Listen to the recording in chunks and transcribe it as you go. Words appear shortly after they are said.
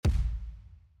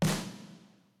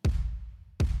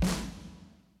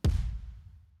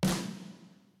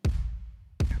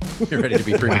You're ready to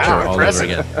be premature all over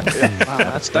again.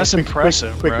 Wow, that's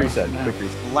impressive. Quick bro. reset. Yeah. Quick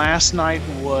reset. Last night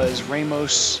was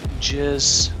Ramos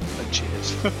Jizz.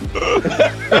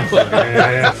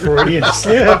 Freudian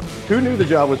slip. Who knew the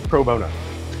job was pro bono?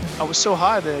 I was so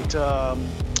high that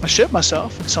I shit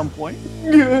myself at some point.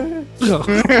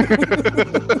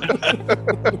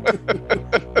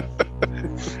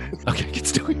 Okay, get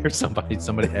still here. Somebody,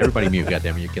 everybody mute.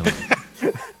 Goddamn it, you're killing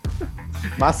me.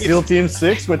 My SEAL Team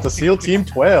 6 went to SEAL Team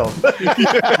 12.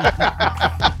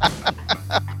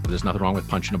 There's nothing wrong with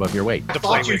punching above your weight. I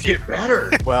thought you'd get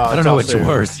better. Well, I don't know what's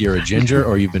worse. You're a ginger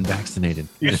or you've been vaccinated.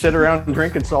 You sit around and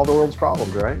drink and solve the world's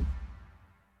problems, right?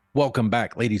 Welcome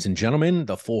back, ladies and gentlemen.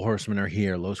 The Four Horsemen are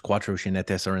here. Los Cuatro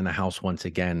Jinetes are in the house once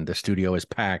again. The studio is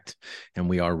packed and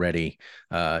we are ready.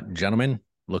 Gentlemen,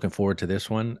 looking forward to this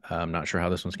one. I'm not sure how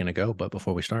this one's going to go, but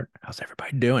before we start, how's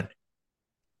everybody doing?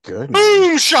 Good.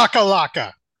 Boom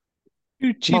shakalaka.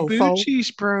 Oochie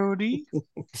boochies, Brody.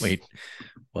 Wait,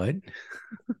 what?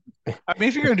 I mean,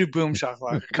 if you're gonna do boom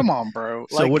shakalaka, come on, bro.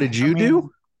 So what did you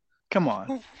do? Come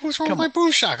on. What's wrong with my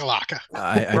boom shakalaka?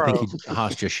 I think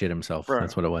Haas just shit himself. Bro.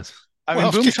 That's what it was. I mean,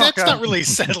 Well, boom that's shakalaka. not really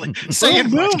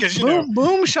saying much because you know. Boom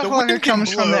wind shakalaka can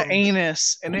comes from the blow.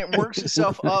 anus, and it works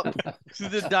itself up through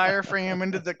the diaphragm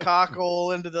into the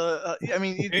cockle, into the. I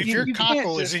mean, If your you cockle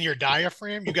can't is in your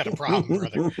diaphragm, you got a problem,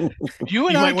 brother. you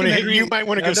and I can agree. You might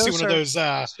want to go No, see one of those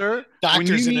sir,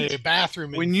 doctors when in you a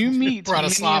bathroom. when you meet many of the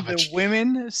Bratislava.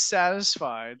 women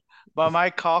satisfied by my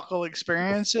cockle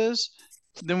experiences,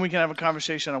 then we can have a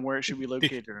conversation on where it should be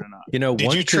located or not. You know,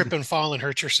 Did you trip and fall and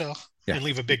hurt yourself? Yeah. And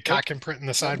leave a big cock imprint in the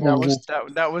That sidewalk?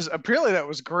 was apparently that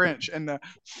was Grinch, and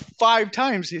 5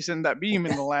 times he sent that beam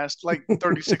in the last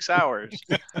 36 hours.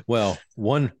 Well,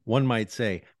 one might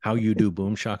say how you do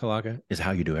boom shakalaka is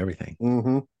how you do everything.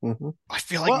 I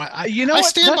feel like I what?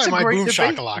 stand That's by a my great boom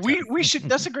debate. shakalaka. We should.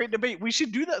 That's a great debate. We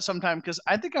should do that sometime because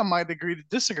I think I might agree to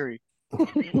disagree.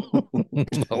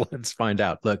 Well, let's find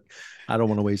out. Look, I don't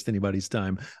want to waste anybody's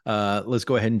time. Let's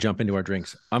go ahead and jump into our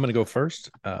drinks. I'm going to go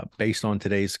first. Based on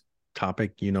today's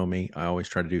topic, you know me, I always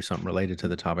try to do something related to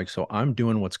the topic. So I'm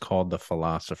doing what's called the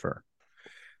philosopher.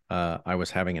 I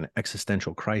was having an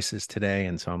existential crisis today,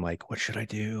 and so I'm like, what should I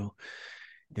do?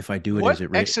 If I do it, What is it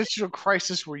really? existential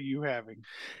crisis were you having?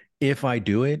 If I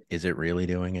do it, is it really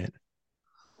doing it?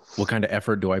 What kind of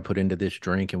effort do I put into this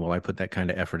drink, and will I put that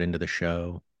kind of effort into the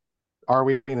show? Are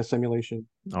we in a simulation?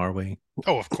 Are we?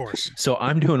 Oh, of course. So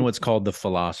I'm doing what's called the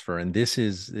philosopher, and this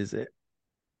is it.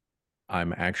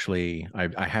 I'm actually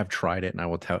I have tried it, and I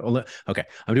will tell. Okay,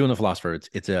 I'm doing the philosopher.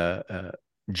 It's a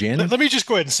gin. Let me just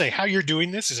go ahead and say how you're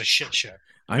doing this is a shit show.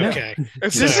 I know. Okay.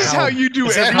 If this is how you do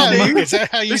Is that everything, is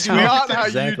that how you this is do not everything? how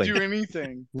Exactly. you do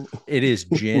anything. It is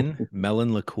gin,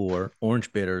 melon liqueur,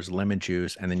 orange bitters, lemon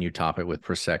juice, and then you top it with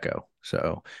prosecco.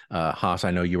 So, Haas,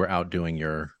 I know you were out doing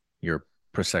your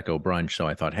prosecco brunch, so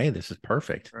I thought, hey, this is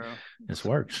perfect. Bro, This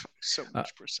works. so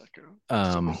much prosecco.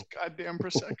 Um, So goddamn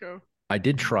prosecco. I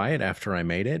did try it after I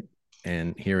made it,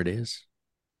 and here it is.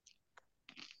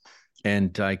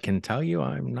 And I can tell you,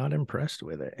 I'm not impressed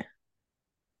with it.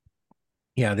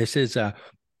 Yeah, this is Not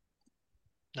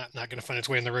going to find its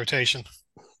way in the rotation.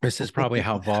 this is probably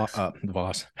how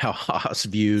how Haas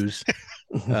views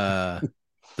the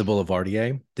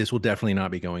Boulevardier. This will definitely not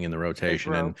be going in the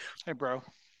rotation, and Hey, bro.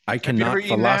 I Have you cannot ever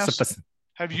eaten ass? philosophize.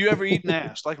 Have you ever eaten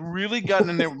ass? Like really gotten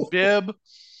in there with bib,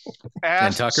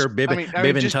 ass, And Tucker, Bib, I mean,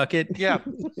 Bib and just- Tucket. Yeah.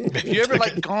 Have you ever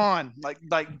gone,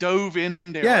 like dove in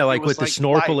there? Yeah, it like was with the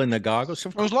snorkel life. and the goggles.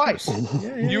 Of It was course. life.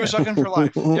 Yeah, You yeah. were sucking for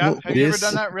life. Yeah. Have you ever This-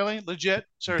 done that? Really? Legit?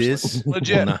 Seriously? This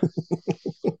Legit. will not-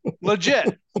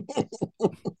 Legit.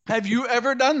 Have you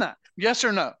ever done that? Yes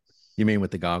or no? You mean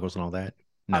with the goggles and all that?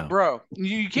 No. Bro,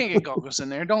 you can't get goggles in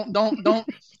there. Don't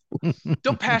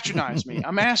patronize me.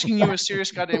 I'm asking you a serious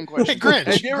goddamn question. Hey, Grinch,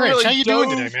 Have you ever Grinch, really how you doing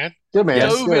dove- today, man? Good, man.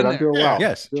 Yes. Good. I'm doing well.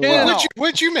 Yes. Doing Yeah, well. no.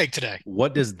 What'd you make today?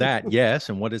 What does that? Yes,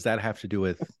 and what does that have to do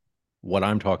with what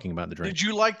I'm talking about? The drink. Did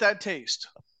you like that taste?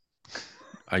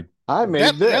 I made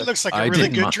That this. looks like a I really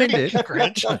didn't good mind drink, it.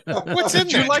 Grinch. What's in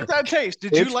Did you there? like that taste?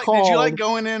 Did you It's like called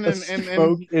going in and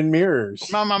Smoke in mirrors.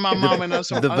 my mom and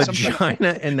some the on some-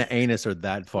 vagina and the anus are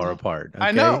that far apart. I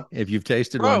okay? know. If you've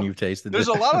tasted Bro, one, you've tasted There's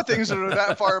this. a lot of things that are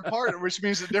that far apart, which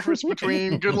means the difference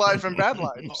between good life and bad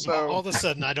life. All So of a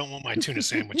sudden, I don't want my tuna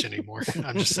sandwich anymore.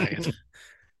 I'm just saying.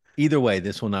 Either way,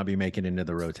 this will not be making it into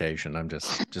the rotation. I'm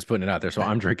just putting it out there. So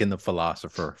I'm drinking the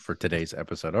philosopher for today's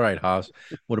episode. All right, Haas.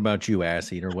 What about you,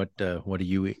 ass eater? What are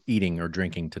you eating or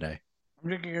drinking today? I'm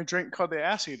drinking a drink called the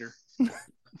Ass Eater.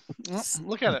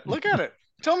 Look at it. Look at it.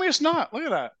 Tell me it's not. Look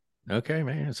at that. Okay,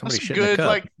 man. Somebody That's shit in a good, cup.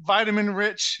 like vitamin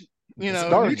rich,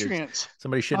 Starches. nutrients.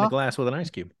 Somebody shit in a glass with an ice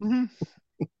cube. Mhm.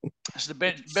 It's the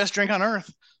best drink on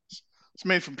earth. It's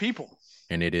made from people.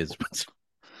 And it is.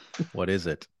 What is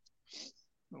it?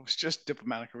 It was just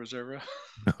Diplomatica Reserva.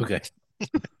 Okay.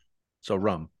 So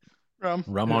rum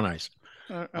Rum. on ice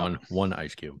on one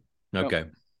ice cube. Okay.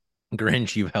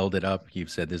 Grinch, you've held it up. You've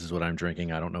said this is what I'm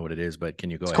drinking. I don't know what it is, but can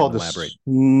you go It's ahead called and the elaborate?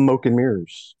 Smoke and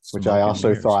Mirrors, which Smoke I and also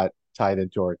Mirrors. thought tied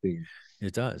into our theme.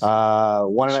 It does.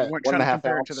 One So and we're a, trying one and a to half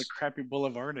compare it ounce. to the crappy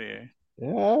Boulevardier.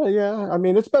 Yeah. I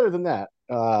mean, it's better than that.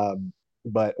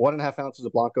 But 1.5 ounces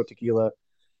of Blanco tequila,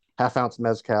 half ounce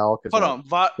mezcal. Hold on,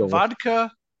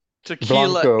 vodka,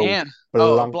 tequila, Blanco, and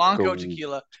Blanco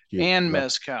tequila and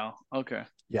mezcal. Okay.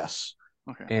 Yes.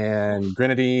 Okay. And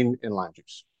grenadine and lime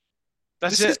juice.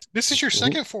 That's This is your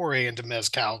second foray into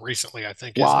mezcal recently, I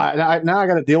think. Well, Isn't it? now I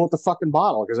got to deal with the fucking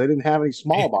bottle because I didn't have any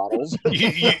small bottles.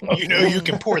 You know you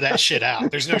can pour that shit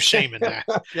out. There's no shame in that.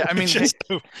 Yeah, I mean, just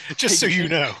so you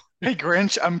know. Hey,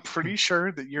 Grinch, I'm pretty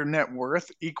sure that your net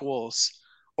worth equals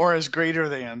or is greater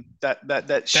than that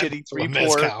shitty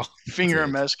 3-pour finger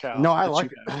mezcal. No, I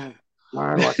like it.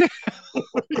 I like it.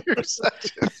 You're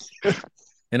such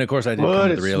and of course, I did come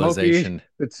to the realization.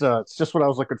 Smoky. It's just what I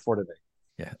was looking for today.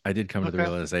 Yeah, I did come to the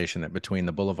realization that between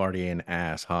the Boulevardier and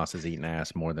ass, Haas has eaten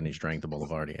ass more than he's drank the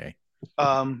Boulevardier.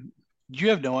 You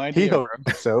have no idea.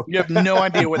 So you have no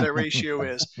idea what that ratio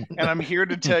is, and I'm here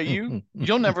to tell you,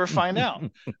 you'll never find out.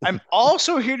 I'm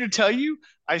also here to tell you,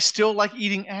 I still like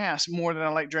eating ass more than I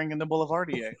like drinking the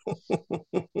Boulevardier.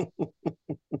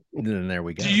 Then there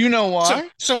we go. Do you know why?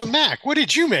 So Mac, what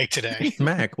did you make today?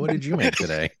 Mac, what did you make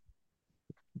today?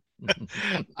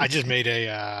 I just made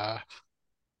a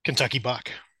Kentucky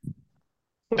buck.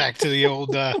 Back to the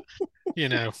old,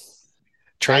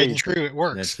 tried and true. It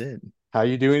works. That's it. How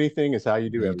you do anything is how you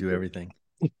do everything.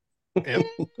 Yep.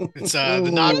 It's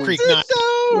the Knob Creek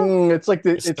Nine. It's like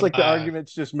the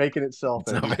argument's just making itself.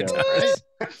 Is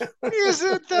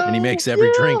it though? And he makes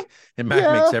every drink, and Mac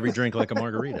makes every drink like a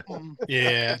margarita.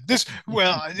 Yeah. This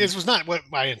was not what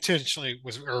I intentionally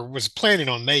was planning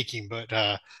on making, but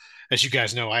as you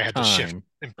guys know, I had to shift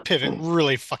and pivot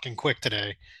really fucking quick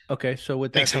today. Okay, so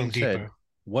with that being said,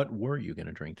 what were you going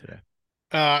to drink today?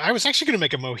 I was actually going to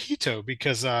make a mojito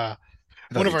because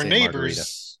one of our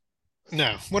neighbors,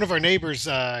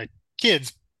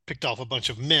 kids picked off a bunch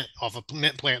of mint off a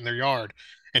mint plant in their yard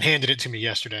and handed it to me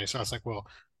yesterday. So I was like, well,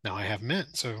 now I have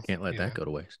mint. So can't let that go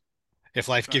to waste. If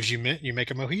life gives you mint, you make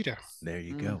a mojito. There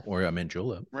you go. Or a mint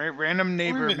julep. Random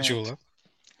neighbor mint julep.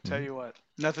 Tell you what,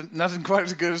 nothing quite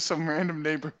as good as some random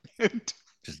neighbor mint.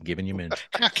 Just giving you mint.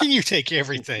 How can you take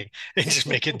everything and just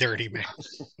make it dirty, man?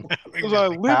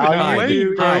 How you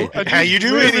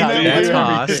do it? That's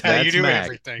Haas. How you do Mac.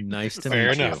 everything. Nice to Fair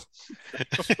meet enough.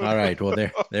 you. All right. Well,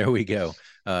 there we go.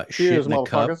 Cheers, shit in a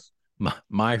cup.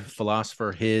 My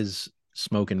philosopher, his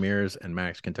Smoke and Mirrors, and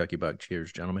Mac's Kentucky Buck.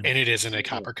 Cheers, gentlemen. And it is in a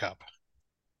copper cup.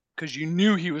 Because you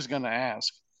knew he was going to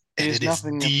ask. And it is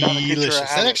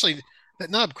delicious. That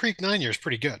Knob Creek 9-year is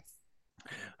pretty good.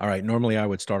 All right. Normally, I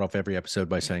would start off every episode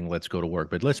by saying, let's go to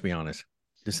work. But let's be honest,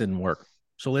 this didn't work.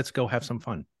 So let's go have some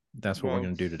fun. That's what we're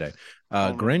going to do today.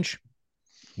 Grinch,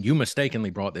 you mistakenly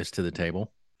brought this to the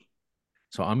table.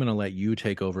 So I'm going to let you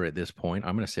take over at this point.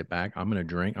 I'm going to sit back. I'm going to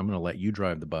drink. I'm going to let you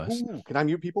drive the bus. Ooh, can I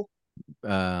mute people?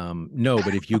 No,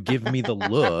 but if you give me the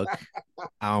look,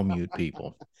 I'll mute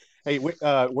people. Hey,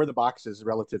 where the box is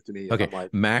relative to me. Okay,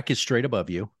 Mac is straight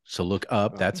above you. So look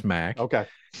up. That's Mac. Okay.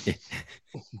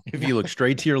 If you look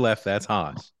straight to your left, that's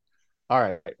Haas. All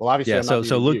right. Well, obviously, yeah.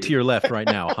 So look to your left right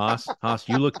now, Haas. Haas,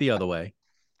 you look the other way.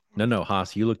 No,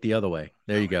 Haas, you look the other way.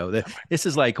 There you go. This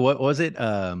is like, what was it?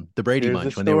 The Brady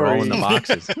Bunch when they were all in the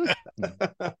boxes.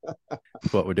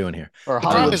 That's what we're doing here. Or the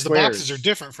problem is the boxes are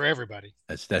different for everybody.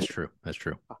 That's true. That's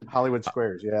true. Hollywood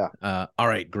Squares, yeah. All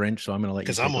right, Grinch. So I'm going to let you.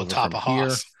 Because I'm on top of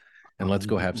Haas. And let's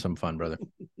go have some fun, brother.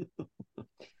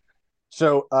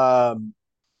 So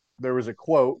there was a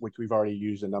quote, which we've already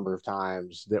used a number of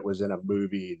times, that was in a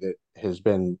movie that has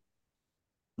been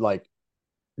like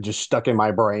just stuck in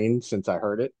my brain since I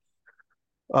heard it.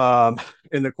 And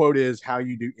the quote is, how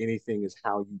you do anything is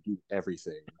how you do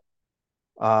everything.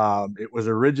 It was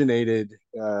originated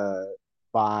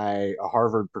by a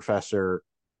Harvard professor,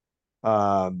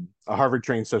 a Harvard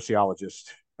trained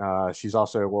sociologist. She's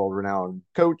also a world-renowned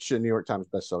coach and New York Times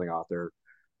bestselling author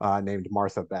named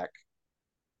Martha Beck.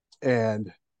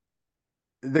 And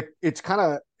it kind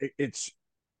of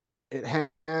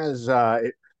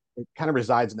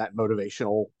resides in that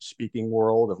motivational speaking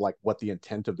world of like what the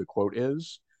intent of the quote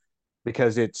is,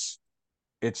 because it's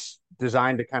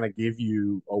designed to kind of give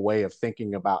you a way of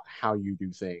thinking about how you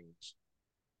do things.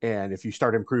 And if you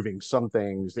start improving some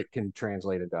things, it can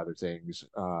translate into other things.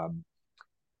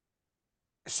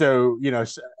 So,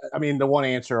 I mean, the one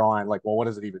answer on like, well, what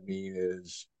does it even mean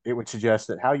is it would suggest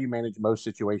that how you manage most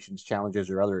situations, challenges,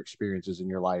 or other experiences in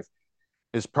your life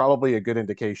is probably a good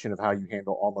indication of how you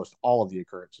handle almost all of the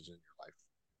occurrences in your life.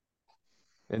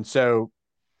 And so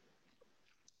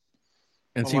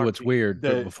And see what's Malarkey. weird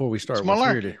the before we It's start. What's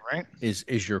weird malarkey, right?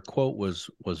 is your quote was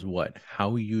what?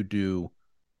 How you do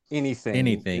anything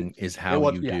anything is it how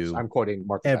was, you yes, do I'm quoting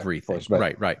Martha Beck, of everything. course, but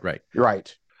Right. you're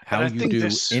right. But How I you think do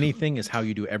this. anything is how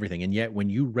you do everything. And yet, when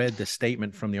you read the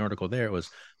statement from the article, there it was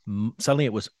suddenly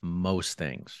it was most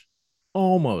things,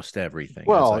 almost everything. It's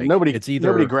Well, like nobody it's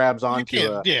nobody either grabs You onto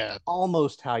can't, yeah.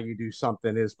 almost how you do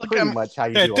something is Look, pretty much how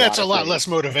you That, do a that's lot a of lot less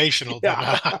things. motivational than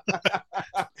Yeah.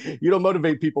 You don't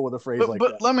motivate people with a phrase like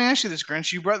but that. let me ask you this,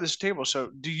 Grinch. You brought this table, so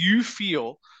do you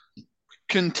feel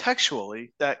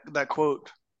contextually that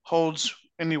quote holds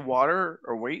any water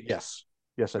or weight? Yes.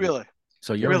 Yes, I do. Really?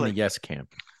 so you're in the Really? yes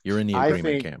camp. You're in the I agreement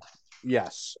think, camp.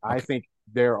 yes, I Okay. think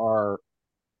there are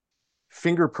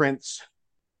fingerprints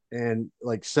and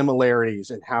like similarities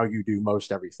in how you do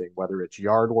most everything, whether it's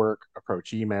yard work,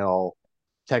 approach email,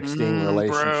 texting, Bro,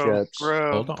 relationships.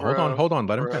 bro, bro, Hold on.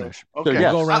 Let him bro. finish. So Okay. We'll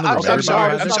go yes, around the room. I'm okay, no, Everybody I'll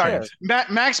sorry. has just I'm his stop sorry. there. chance.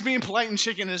 Max being polite and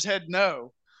shaking his head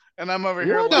no, and I'm over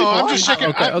here What? like no. I'm Well, just shaking.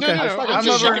 Okay, No, okay. no, I no. stuck I'm a I'm just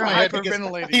over finger shaking here my head because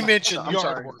he hyperventilating. So mentioned I'm yard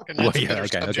sorry. work, and Well, that's a yeah, bitter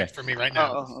okay. subject for me right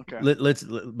now. Okay.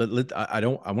 I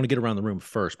don't. I want to get around the room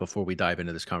first before we dive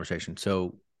into this conversation.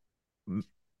 So,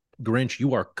 Grinch,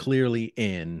 you are clearly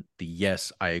in the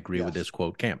yes, I agree with this yes.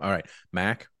 quote camp. All right,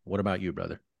 Mac, what about you,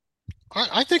 brother?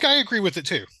 I think I agree with it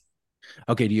too.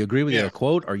 Okay, do you agree with Yeah, the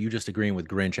quote, or are you just agreeing with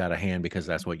Grinch out of hand because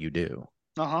that's what you do?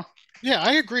 Uh yeah,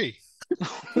 I agree.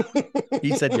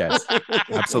 He said yes,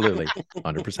 absolutely,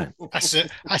 100%. I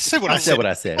said what I I said said. what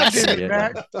I said. I Yeah, did it, yeah,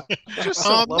 Mac. yeah. Just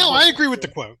so No, lovely. I agree with the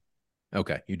quote.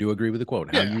 Okay, you do agree with the quote.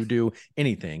 How Yeah, you do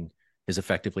anything is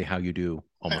effectively how you do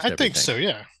almost I think everything. so.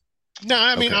 Yeah. No,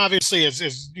 I mean, Okay, obviously,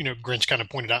 as you know, Grinch kind of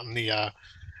pointed out in the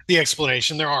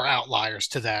explanation, there are outliers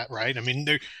to that, right? I mean,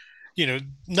 there, you know,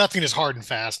 nothing is hard and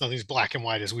fast, nothing's black and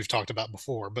white, as we've talked about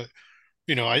before. But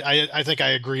I think I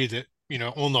agree that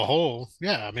on the whole,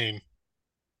 yeah, I mean,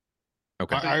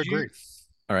 okay. But I you, agree.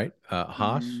 All right,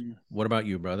 Haas, mm, what about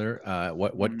you, brother?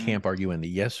 What mm. camp are you in? The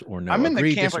yes or no? I'm in the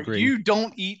Agree, camp of disagree? you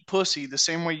don't eat pussy the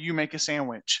same way you make a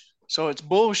sandwich. So it's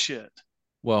bullshit.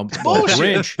 Well, It's bullshit.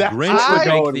 That's what we're Grinch would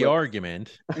make going the with.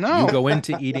 argument. You No, go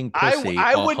into eating pussy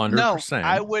I a would hundred no, percent.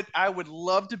 I would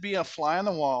love to be a fly on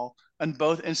the wall in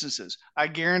both instances. I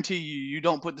guarantee you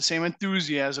don't put the same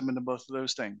enthusiasm into both of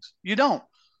those things. You don't.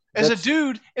 That's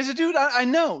As a dude, I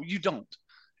know you don't.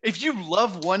 If you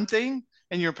love one thing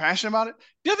and you're passionate about it,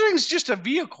 the other thing's just a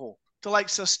vehicle to like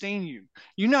sustain you.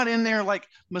 You're not in there like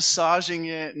massaging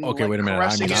it and Okay, like wait a minute. I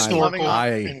caressing mean, Like a it and loving snorkel on. I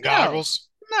and No, goggles.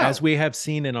 as no, we have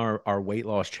seen in our weight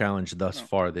loss challenge thus no.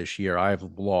 far this year, I've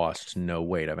lost no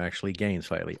weight. I've actually gained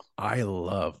slightly. I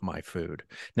love my food.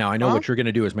 Now I know Uh-huh. what you're going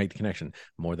to do is make the connection: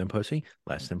 more than pussy,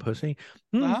 less than pussy.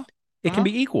 Hmm, Uh-huh. it can Uh-huh.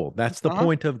 be equal. That's the Uh-huh.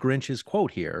 point of Grinch's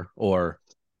quote here, or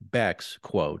Beck's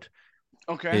quote.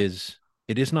 Okay. Is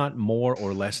it is not more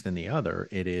or less than the other.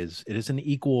 It is an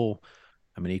equal.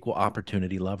 I'm an equal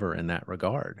opportunity lover in that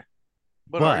regard.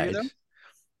 But are you But though?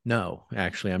 no,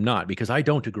 actually, I'm not because I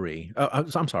don't agree.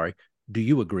 I'm sorry. Do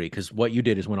you agree? Because what you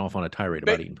did is went off on a tirade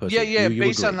about eating Yeah, pussy. yeah. Do you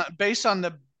agree? Based on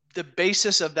the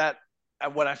basis of that,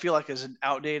 what I feel like is an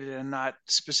outdated and not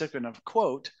specific enough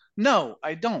quote. No,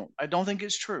 I don't. I don't think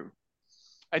it's true.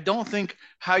 I don't think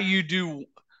how you do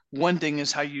one thing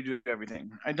is how you do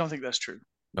everything. I don't think that's true.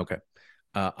 Okay.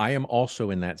 I am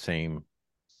also in that same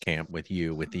camp with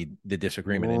you with the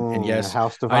disagreement. And yes,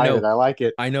 house I divided. know I like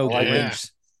it. I I know like it. Yeah.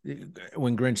 Grinch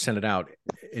when Grinch sent it out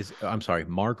is I'm sorry,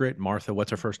 Martha,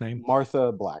 what's her first name?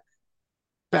 Martha Black.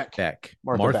 Beck. Beck.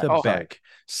 Martha Beck. Martha Oh, Sorry. Beck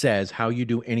says how you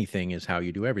do anything is how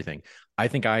you do everything. I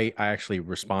think I actually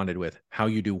responded with how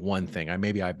you do one thing.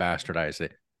 Maybe I bastardized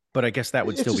it, but I guess that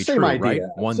would It's still the be same true, right? idea.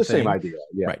 It's One the same thing, idea.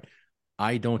 Yeah. right?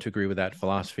 I don't agree with that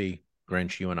philosophy.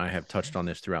 Grinch, you and I have touched on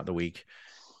this throughout the week.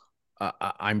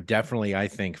 I'm definitely, I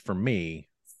think for me,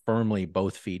 firmly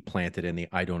both feet planted in the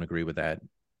I don't agree with that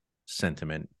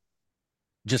sentiment.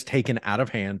 Just taken out of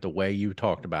hand the way you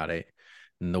talked about it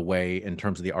and the way in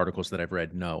terms of the articles that I've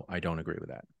read. No, I don't agree with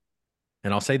that.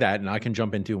 And I'll say that, and I can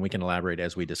jump into and we can elaborate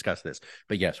as we discuss this.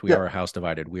 But yes, we Yeah. are a house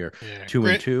divided. We're Yeah.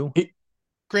 2-2.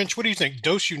 Grinch, what do you think?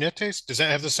 Dos Jinetes? Does that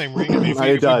have the same ring? I mean, if we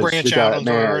It if we does. branch It out does.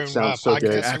 onto Man, our it own sounds so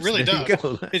good. podcast, it really There you does.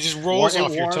 go. It just rolls It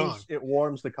off your warms. tongue, It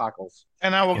warms the cockles.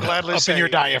 and I will Yeah. gladly up say in your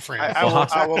diaphragm.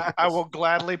 I will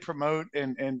gladly promote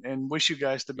and wish you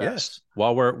guys the best. Yes.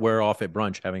 While we're off at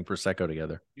brunch having prosecco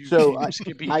together. So You just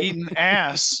could be eating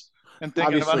ass and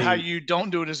thinking about how obviously, you don't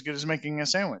do it as good as making a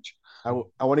sandwich. I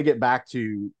want to get back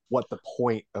to what the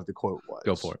point of the quote was.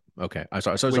 Go for it. Okay. I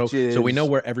sorry. So Which so we know is,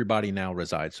 where everybody now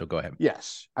resides. So go ahead.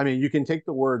 yes. I mean, you can take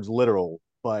the words literal,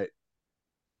 but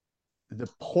the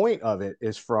point of it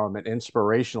is from an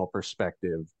inspirational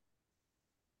perspective,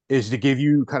 is to give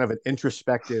you kind of an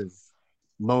introspective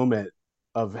moment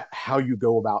of how you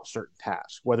go about certain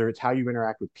tasks, whether it's how you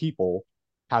interact with people,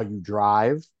 how you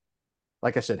drive,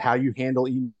 like I said, how you handle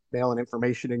email and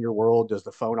information in your world. Does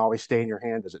the phone always stay in your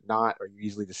hand? Does it not? Are you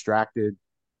easily distracted?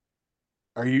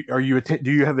 Do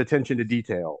you have attention to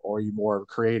detail, or are you more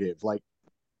creative? Like,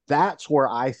 that's where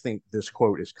I think this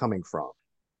quote is coming from.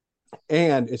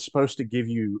 And it's supposed to give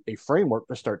you a framework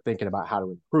to start thinking about how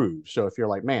to improve. So if you're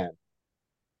like, man,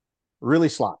 really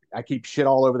sloppy, I keep shit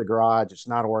all over the garage, it's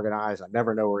not organized, I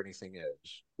never know where anything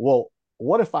is. Well,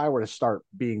 what if I were to start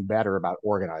being better about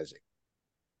organizing?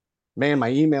 Man, my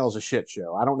email's a shit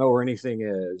show. I don't know where anything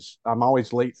is. I'm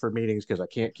always late for meetings because I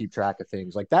can't keep track of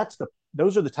things. Like,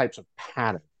 those are the types of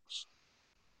patterns.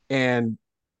 And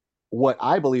what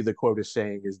I believe the quote is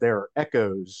saying is there are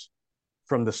echoes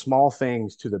from the small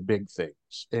things to the big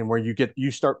things, and where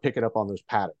you start picking up on those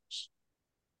patterns.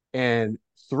 And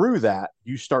through that,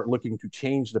 you start looking to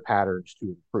change the patterns to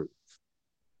improve.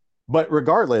 But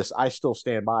regardless, I still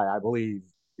stand by. I believe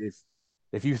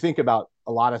if you think about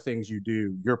a lot of things you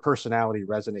do, your personality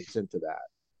resonates into that.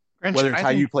 Grinch, Whether it's how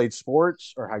you played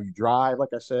sports or how you drive, like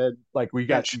I said, like you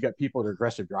got people that are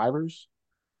aggressive drivers.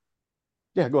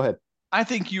 Yeah, go ahead. I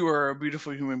think you are a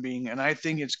beautiful human being, and I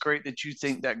think it's great that you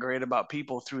think that great about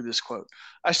people through this quote.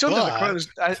 I still think the quote is,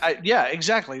 yeah,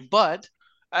 exactly. But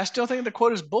I still think the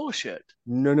quote is bullshit.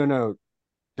 No.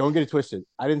 Don't get it twisted.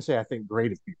 I didn't say I think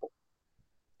great of people.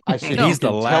 I said he's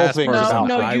the last person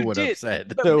I would have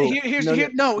said. But so, here's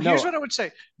what I would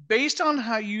say. Based on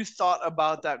how you thought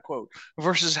about that quote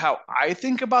versus how I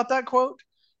think about that quote,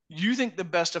 you think the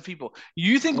best of people.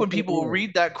 You think when people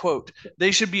read that quote,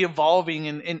 they should be evolving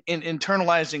and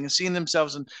internalizing and seeing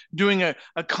themselves and doing a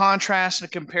contrast and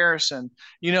a comparison,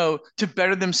 to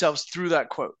better themselves through that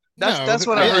quote. That's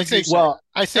what I heard you say. Well,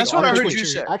 I think that's what I heard you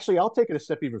say. Actually, I'll take it a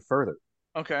step even further.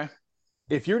 Okay.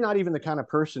 If you're not even the kind of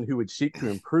person who would seek to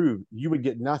improve, you would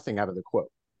get nothing out of the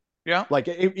quote. Yeah. Like,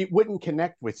 it wouldn't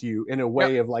connect with you in a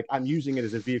way of like, I'm using it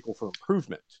as a vehicle for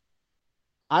improvement.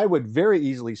 I would very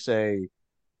easily say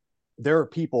there are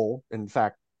people, in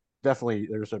fact, definitely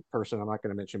there's a person I'm not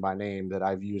going to mention by name that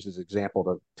I've used as an example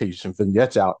to teach some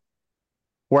vignettes out,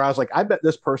 where I was like, I bet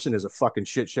this person is a fucking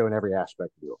shit show in every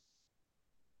aspect of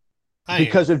it.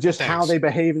 Because of just how they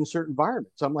behave in certain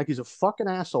environments. I'm like, he's a fucking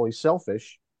asshole. He's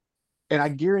selfish. And I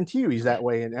guarantee you he's that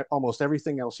way in almost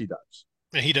everything else he does.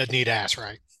 And he doesn't need ass,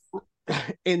 right?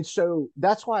 And so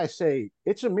that's why I say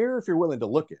it's a mirror if you're willing to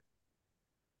look at it.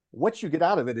 What you get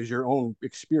out of it is your own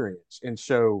experience. And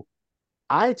so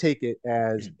I take it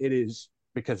as it is,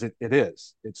 because it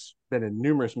is. It's been in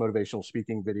numerous motivational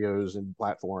speaking videos and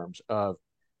platforms of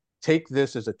take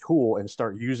this as a tool and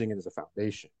start using it as a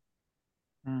foundation.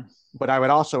 But I would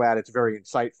also add it's very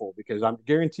insightful, because I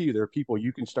guarantee you there are people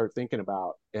you can start thinking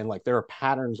about, and like there are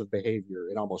patterns of behavior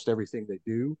in almost everything they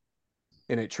do,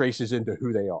 and it traces into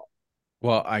who they are.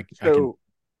 Well, I can go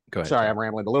ahead. Sorry, I'm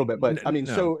rambling a little bit, but I mean,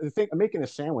 so the thing, I'm making a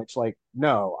sandwich, like,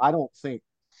 no, I don't think.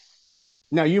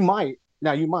 Now you might,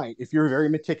 if you're very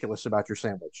meticulous about your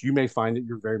sandwich, you may find that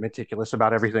you're very meticulous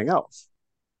about everything else.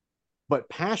 But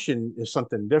passion is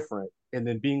something different, and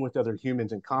then being with other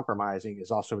humans and compromising is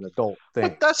also an adult thing.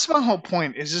 But that's my whole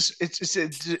point. Is this?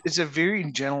 It's a very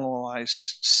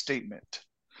generalized statement,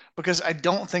 because I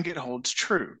don't think it holds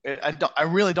true. I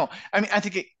really don't. I mean, I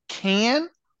think it can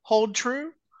hold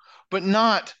true, but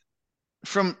not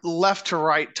from left to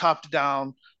right, top to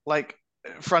down, like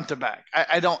front to back.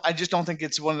 I just don't think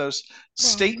it's one of those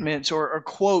statements or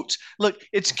quotes. Look,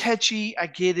 it's catchy. I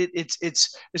get it.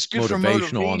 It's good for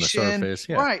motivation on the surface.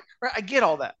 Yeah. Right. I get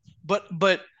all that.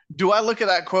 But do I look at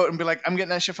that quote and be like, I'm getting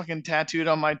that shit fucking tattooed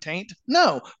on my taint?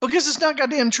 No, because it's not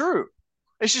goddamn true.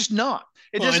 It's just not.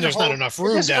 And there's not enough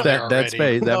room down there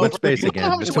already. That much space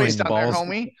again between the balls. There,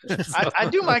 homie. I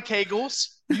do my Kegels.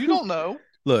 You don't know.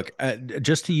 Look,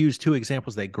 just to use two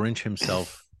examples that Grinch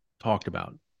himself talked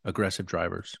about, aggressive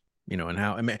drivers, and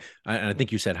how, I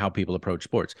think you said how people approach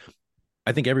sports.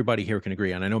 I think everybody here can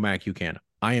agree, and I know, Mac, you can.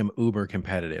 I am uber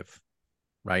competitive,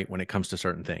 right? When it comes to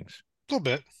certain things. A little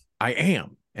bit. I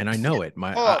am, and I know it.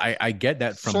 I get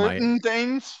that from certain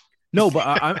things. No, but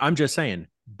I'm just saying,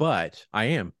 but I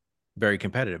am very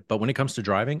competitive. But when it comes to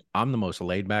driving, I'm the most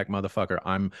laid back motherfucker.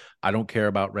 I don't care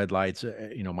about red lights.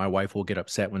 My wife will get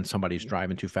upset when somebody's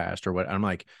driving too fast or what. I'm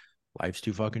like, life's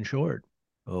too fucking short.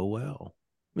 Oh, well.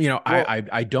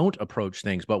 I don't approach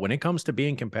things, but when it comes to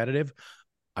being competitive,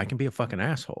 I can be a fucking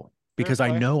asshole because I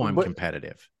play. know I'm But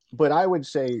competitive. but I would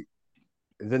say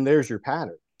then there's your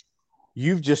pattern.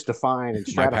 You've just defined and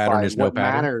My pattern stratified is no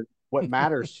pattern. what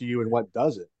matters to you and what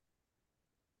doesn't.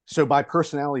 So by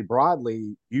personality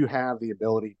broadly, you have the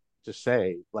ability to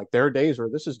say, like, there are days where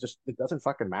this is just, it doesn't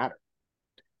fucking matter.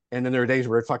 And then there are days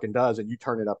where it fucking does, and you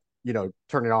turn it up,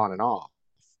 turn it on and off.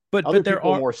 Other But there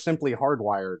people are are more simply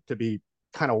hardwired to be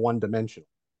kind of one dimensional.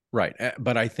 right.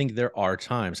 But I think there are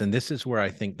times, and this is where I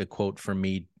think the quote for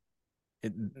me,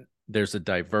 it, there's a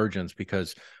divergence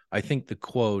because I think the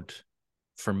quote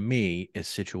for me is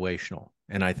situational.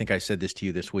 And I think I said this to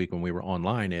you this week when we were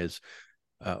online is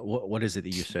what is it that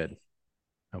you said?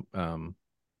 Um,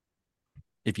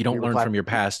 if you don't learn from your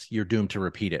past, you're doomed to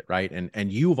repeat it, right?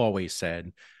 And you've always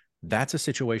said that's a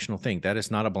situational thing. That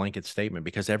is not a blanket statement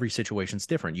because every situation's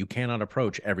different. You cannot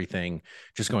approach everything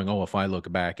just going, oh, if I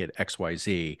look back at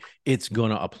XYZ, it's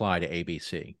gonna apply to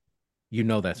ABC. You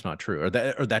know that's not true, or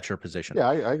that's your position. Yeah,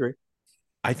 I agree.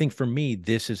 I think for me,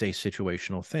 this is a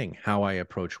situational thing. How I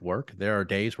approach work. There are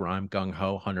days where I'm gung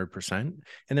ho 100%,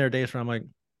 and there are days where I'm like,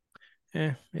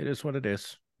 it is what it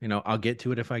is. I'll get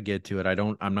to it if I get to it.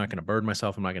 I'm not going to burden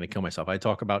myself. I'm not going to kill myself. I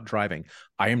talk about driving.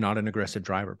 I am not an aggressive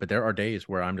driver, but there are days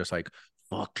where I'm just like,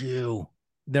 fuck you.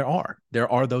 There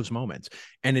are those moments.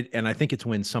 And I think it's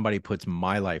when somebody puts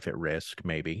my life at risk,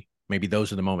 maybe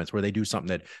those are the moments where they do something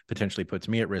that potentially puts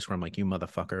me at risk where I'm like, you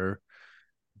motherfucker.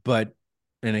 But,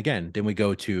 and again, then we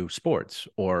go to sports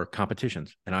or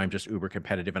competitions and I'm just uber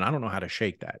competitive and I don't know how to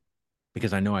shake that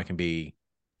because I know I can be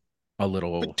a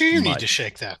little But do you need to much.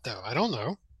 shake that though? I don't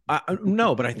know.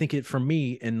 No, but I think it for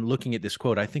me in looking at this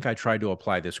quote, I think I tried to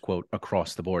apply this quote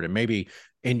across the board, and maybe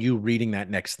in you reading that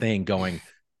next thing, going,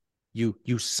 you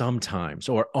sometimes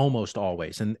or almost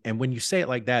always, and when you say it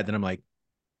like that, then I'm like,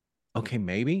 okay,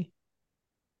 maybe,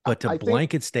 but to I think,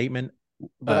 blanket statement,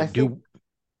 but do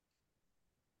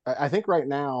I think right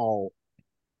now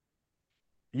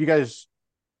you guys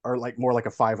are like more like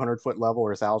a 500-foot level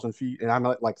or 1,000 feet, and I'm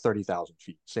at like 30,000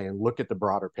 feet, saying look at the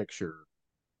broader picture,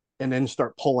 and then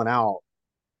start pulling out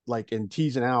like and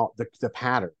teasing out the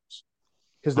patterns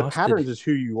because the Austin, patterns is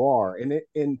who you are, and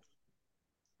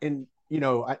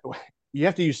you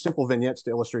have to use simple vignettes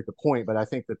to illustrate the point, but I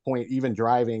think the point, even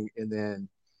driving and then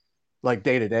like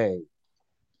day to day,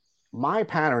 my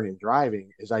pattern in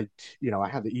driving is I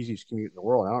have the easiest commute in the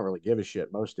world. I don't really give a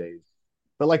shit most days.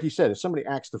 But like you said, if somebody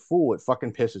acts the fool, it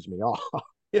fucking pisses me off,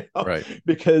 right?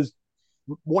 because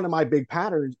one of my big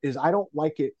patterns is I don't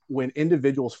like it when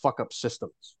individuals fuck up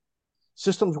systems.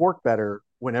 Systems work better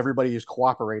when everybody is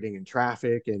cooperating in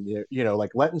traffic and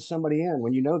like letting somebody in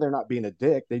when they're not being a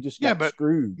dick. They just Yeah, got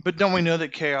screwed. but don't we know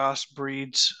that chaos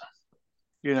breeds,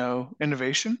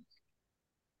 innovation?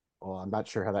 Well, I'm not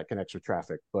sure how that connects with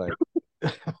traffic, but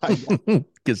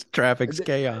Because traffic's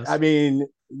chaos. I mean,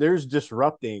 there's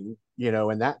disrupting,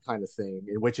 and that kind of thing,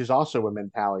 which is also a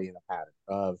mentality and a pattern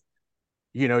of,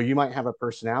 you might have a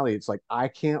personality. It's like, I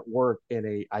can't work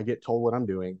I get told what I'm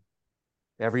doing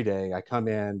every day. I come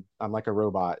in, I'm like a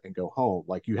robot and go home.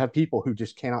 Like you have people who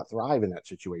just cannot thrive in that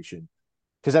situation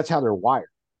because that's how they're wired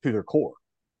to their core.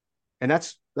 And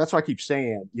that's why I keep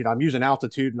saying, I'm using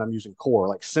altitude and I'm using core,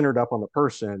 like centered up on the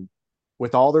person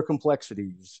with all their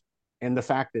complexities and the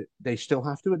fact that they still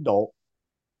have to adult.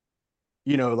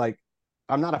 Like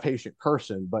I'm not a patient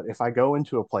person, but if I go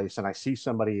into a place and I see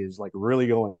somebody is like really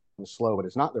going slow, but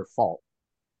it's not their fault,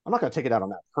 I'm not going to take it out on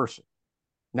that person.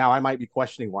 Now I might be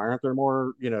questioning why aren't there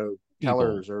more, People,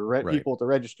 tellers or right? people at the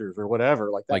registers or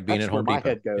whatever like that. Like being That's at where Home my Depot.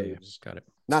 head Yeah, goes, got it.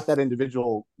 not that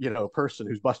individual, person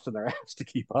who's busting their ass to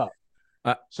keep up.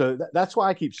 Uh, So that's why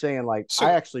I keep saying, like, I So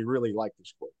actually really like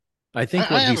this quote. I think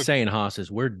I what have he's a saying, Haas, is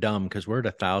we're dumb because we're at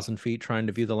 1,000 feet trying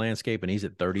to view the landscape, and he's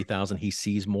at 30,000. He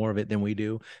sees more of it than we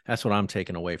do. That's what I'm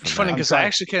taking away It's from funny that. I'm because I trying.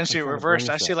 actually kind of I'm see it trying to bring reversed.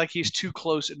 I us see that. like he's too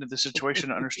close into the situation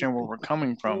to understand where we're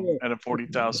coming from at a forty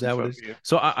Is thousand that what it foot is? view.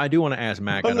 So I do want to ask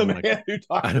Mac. I I'm the don't want to. man who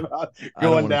I talked don't. about I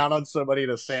don't going want to. down on somebody in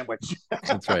a sandwich.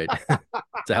 That's right.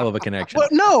 It's a hell of a connection. But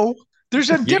no, there's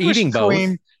a You're difference eating both.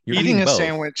 between You're eating eating a both.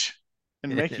 sandwich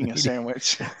and And making a eating.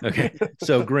 sandwich. Okay.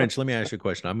 So Grinch, let me ask you a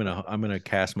question. I'm gonna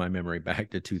cast my memory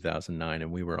back to 2009,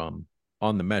 and we were on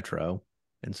the metro,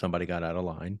 and somebody got out of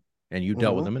line, and you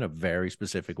dealt with Mm-hmm. them in a very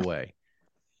specific way.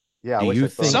 Yeah, I Do wish you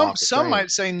I'd thrown him think? Some off the some train.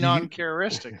 might say Do you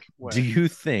non-characteristic do way. you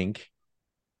think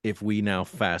if we now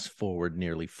fast forward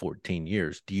nearly 14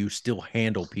 years, do you still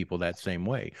handle people that same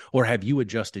way, or have you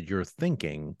adjusted your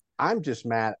thinking? I'm just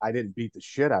mad I didn't beat the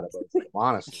shit out of both of them,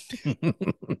 honestly.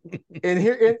 And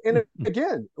here, and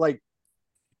again, like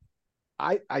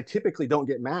I typically don't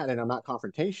get mad and I'm not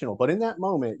confrontational, but in that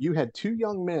moment, you had two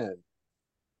young men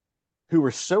who were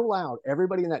so loud,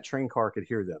 everybody in that train car could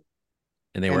hear them.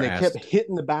 And they And were they kept asked.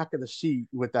 hitting the back of the seat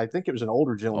with, I think it was an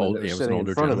older gentleman that Yeah, was it was an sitting in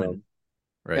older front of gentleman, them.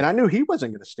 right? And I knew he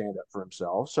wasn't going to stand up for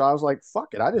himself. So I was like,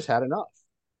 fuck it. I just had enough.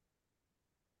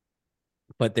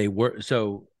 But they were,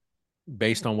 so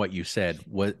based on what you said,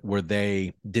 what were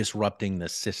they disrupting the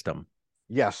system?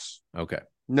 Yes. Okay.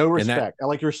 No And that, respect.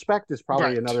 Like respect is probably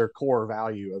Right. another core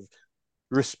value of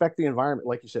respect the environment.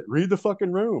 Like you said, read the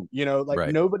fucking room. You know, like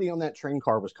right. nobody on that train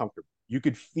car was comfortable. You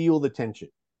could feel the tension,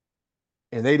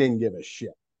 and they didn't give a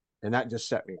shit. And that just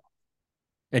set me off.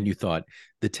 And you thought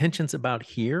the tension's about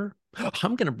here.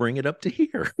 I'm going to bring it up to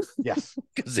here. Yes.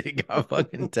 Because it got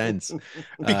fucking tense.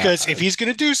 Because if he's going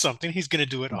to do something, he's going to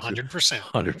do it 100%.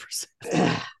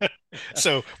 100%.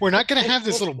 So we're not going to have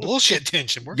this little bullshit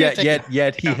tension. We're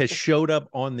Yet he has showed up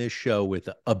on this show with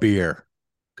a beer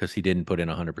because he didn't put in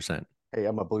 100%. Hey,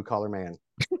 I'm a blue collar man.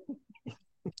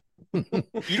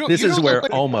 This is where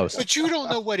almost. But you don't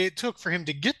know what it took for him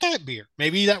to get that beer.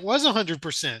 Maybe that was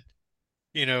 100%.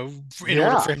 In order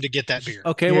for him to get that beer.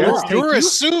 Okay, well, you're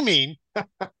assuming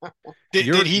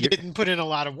that he didn't put in a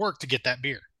lot of work to get that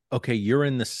beer. Okay, you're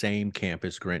in the same camp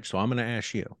as Grinch, so I'm going to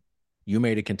ask you. You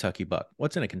made a Kentucky Buck.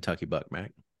 What's in a Kentucky Buck,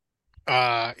 Mac?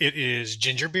 It is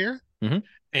ginger beer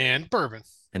and bourbon.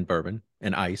 And bourbon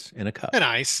and ice in a cup. And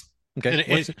ice. Okay.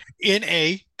 And in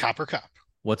a copper cup.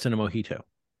 What's in a mojito?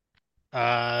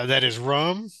 That is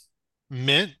rum,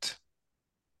 mint,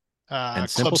 and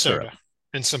club soda, syrup.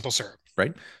 and simple syrup.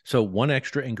 Right. So one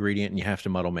extra ingredient and you have to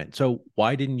muddle mint. So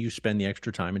why didn't you spend the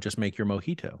extra time and just make your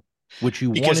mojito, which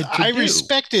you wanted to do? I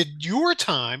respected your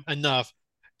time enough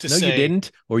to say. No, you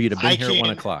didn't, or you'd have been here at 1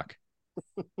 o'clock.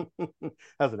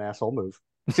 That's an asshole move.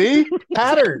 See?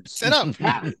 Patterns. Set up.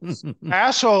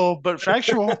 Asshole, but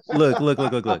factual.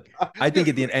 Look. I think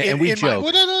at the end, and we joke.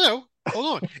 No.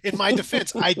 Hold on. In my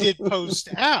defense, I did post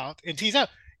out and tease out,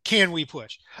 can we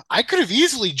push? I could have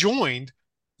easily joined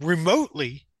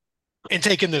remotely and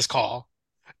taken this call,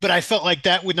 but I felt like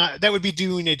that would be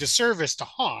doing a disservice to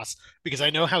Haas because I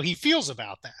know how he feels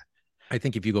about that. I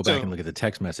think if you go back and look at the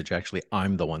text message, actually,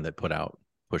 I'm the one that put out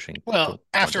pushing. Well,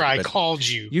 after I called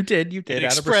you, you did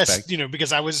out of respect,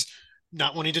 because I was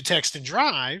not wanting to text and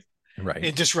drive, right,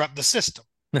 and disrupt the system.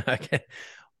 Okay.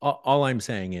 All I'm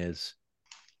saying is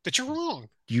that you're wrong.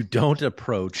 You don't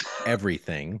approach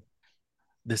everything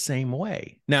the same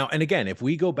way. Now, and again, if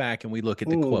we go back and we look at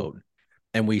the quote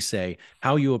and we say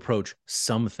how you approach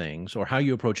some things or how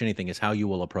you approach anything is how you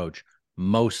will approach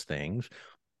most things,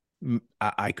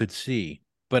 I could see.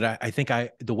 But I think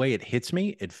the way it hits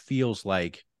me, it feels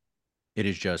like it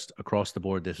is just across the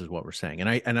board. This is what we're saying, and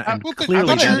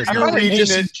clearly you're reading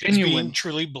it being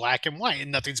truly black and white,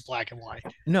 and nothing's black and white.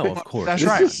 No, of course. That's this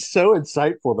right. is so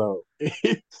insightful, though.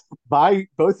 By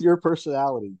both your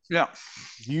personalities, yeah,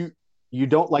 you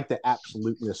don't like the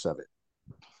absoluteness of it.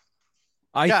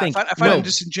 I find it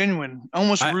disingenuous,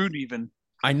 almost rude, even.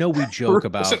 I know we joke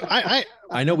about. So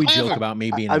I know we joke about me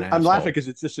being an asshole. I'm laughing because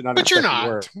it's just an unexpected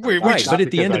word. But you're not. Right, but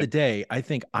at the end of the day, I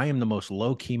think I am the most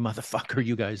low-key motherfucker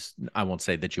you guys, I won't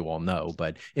say that you all know,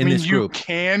 but in this group. You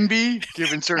can be,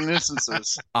 given certain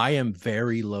instances. I am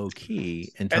very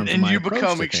low-key in terms of and my you approach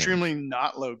become to extremely things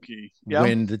not low-key. Yeah?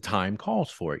 When the time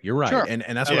calls for it. You're right. Sure. And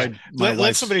that's what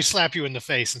let somebody slap you in the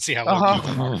face and see how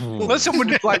low-key you are. Let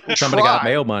someone somebody got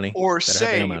mail money. Or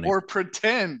say, or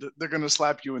pretend they're going to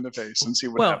slap you in the face and see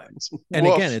what happens. And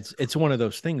again, it's one of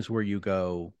those things where you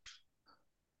go,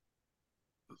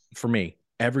 for me,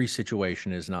 every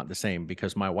situation is not the same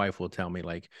because my wife will tell me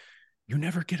like, you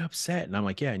never get upset. And I'm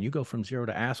like, yeah. And you go from 0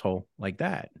 to asshole like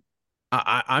that.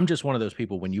 I'm just one of those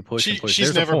people when you push and push.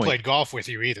 She's never played golf with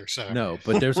you either. So no,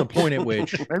 but there's a point at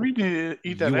which maybe you need to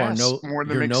eat that you're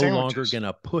no longer going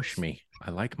to push me.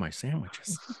 I like my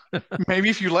sandwiches. Maybe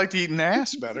if you like to eat an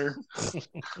ass better.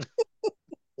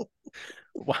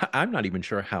 Well, I'm not even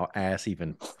sure how ass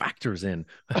even factors in.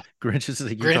 Grinch is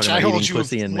like, Grinch, I hold you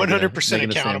 100%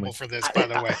 accountable for this, by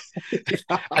the way.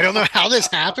 I don't know how this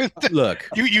happened. Look,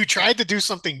 you tried to do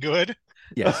something good.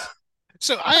 Yes.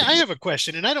 So I have a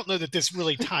question, and I don't know that this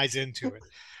really ties into it,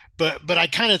 but I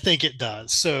kind of think it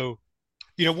does. So,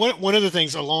 one of the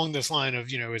things along this line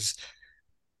of, is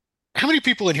how many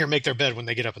people in here make their bed when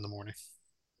they get up in the morning?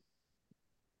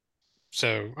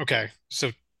 So, okay.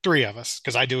 So 3 of us,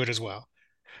 because I do it as well.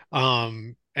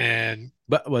 Okay,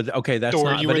 that's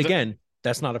not, but again,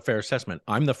 that's not a fair assessment.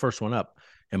 I'm the first one up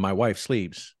and my wife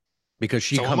sleeps because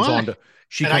she comes on to,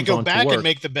 I go back and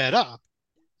make the bed up.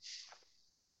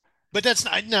 But that's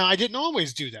not, no, I didn't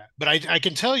always do that, but I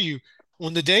can tell you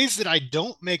on the days that I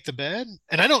don't make the bed,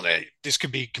 and this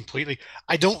could be completely,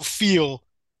 I don't feel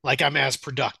like I'm as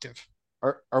productive.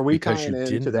 Are we Because tying you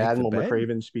into didn't the make the Admiral bed?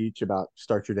 McRaven speech about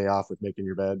start your day off with making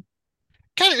your bed?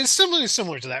 Kind of it's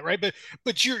similar to that, right? But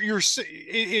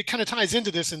it kind of ties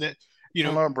into this in that, you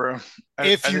Come know, on, bro.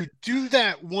 if you do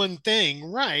that one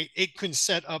thing right, it can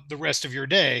set up the rest of your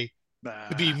day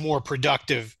to be more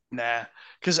productive. Nah,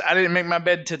 because I didn't make my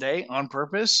bed today on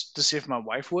purpose to see if my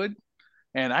wife would,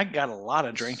 and I got a lot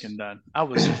of drinking done. I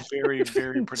was very,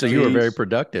 very So you were productive. very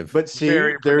productive. But see,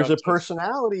 Very there's a productive.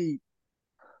 personality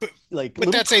like But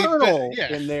little that's a kernel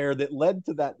yeah. in there that led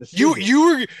to that You decision. you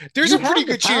were there's You a pretty have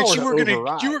the good chance power to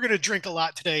override. you were gonna drink a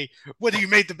lot today, whether you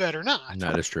made the bet or not.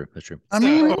 No, that's true. That's true. I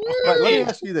mean, But let me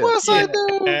ask you this. what's I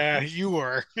Yeah, do? you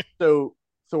were. So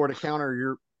to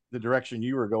counter the direction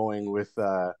you were going with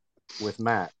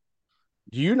Matt,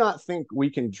 do you not think we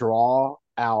can draw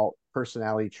out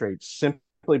personality traits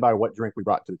simply by what drink we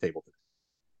brought to the table today?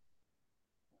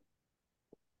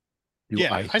 Do Yeah,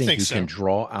 I I think think you can so.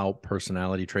 draw out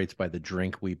personality traits by the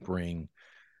drink we bring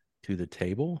to the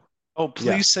table? Oh,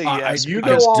 please Yes. say I yes, You I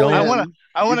go because all I don't want to. in.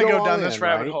 I You want to go go all down this in,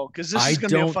 rabbit right? hole because this I is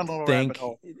going to be a don't fun little rabbit think,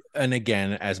 hole. and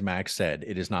again, as Max said,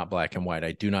 it is not black and white.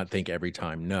 I do not think every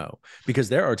time no, because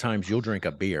there are times you'll drink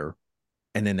a beer,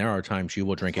 and then there are times you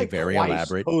will drink a Like very twice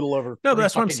elaborate. total over No, but 3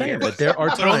 that's what I'm fucking saying. years. But there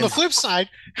are But on the times. flip side,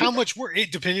 how much work,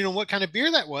 depending on what kind of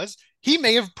beer that was, he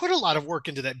may have put a lot of work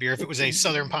into that beer if it was a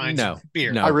Southern Pines No,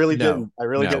 beer. I no, really no, didn't. I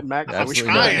really no, didn't. Max I was is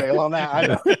absolutely trying not. to bail on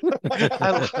that.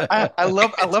 I I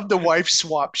love the wife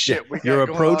swap Yeah, shit we your got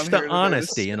going approach on to here today.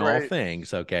 This is honesty in all great.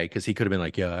 things, okay? Because he could have been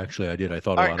like, "Yeah, actually, I did. I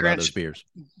thought a All right, lot about Grinch, those beers."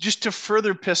 just to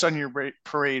further piss on your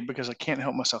parade because I can't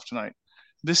help myself tonight.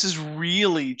 This is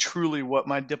really, truly what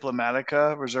my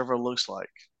Diplomatica Reserva looks like.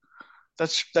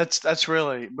 That's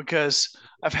really because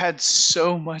I've had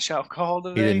so much alcohol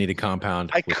He didn't today. need a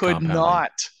compound I with could compounding.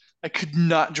 not, I could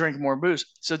not drink more booze.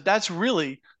 So that's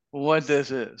really what this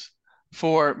is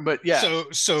for. But yes, so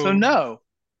So no,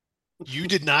 you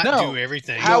did not do no.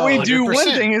 everything How we No. do one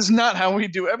 100%. thing is not how we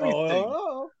do everything.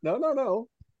 Oh, no.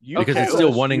 You Because Okay, it's told still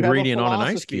us one you have a ingredient on an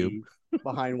ice cube. philosophy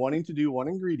behind wanting to do one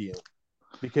ingredient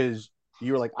because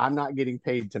you were like, I'm not getting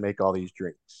paid to make all these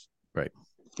drinks. Right.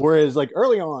 Whereas like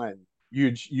early on,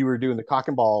 you were doing the cock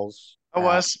and balls I app.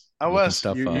 was, I Looking was,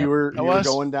 stuff You up. you were I you were was.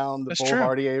 going down the That's true.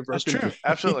 Boulevardier That's broken true. beans.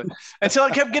 Absolutely. Until I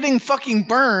kept getting fucking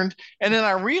burned. And then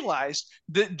I realized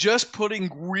that just putting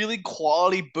really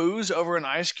quality booze over an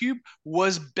ice cube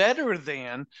was better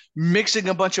than mixing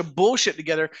a bunch of bullshit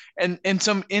together and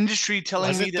some industry telling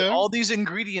Was me it that though? all these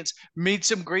ingredients made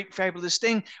some great, fabulous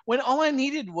thing when all I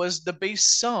needed was the base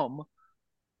sum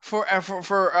for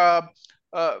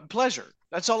pleasure.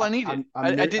 That's all I needed.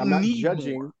 I I'm didn't not need more.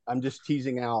 judging. I'm just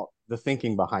teasing out the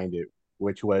thinking behind it,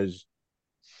 which was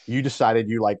you decided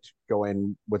you liked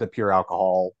going with a pure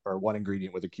alcohol or one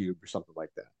ingredient with a cube or something like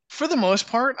that. For the most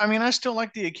part, I mean, I still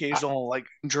like the I, occasional like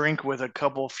drink with a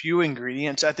couple few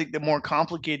ingredients. I think the more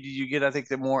complicated you get, I think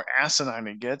the more asinine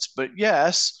it gets. But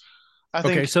yes, I Okay,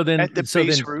 think so at the then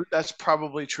base root, that's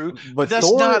probably true. But but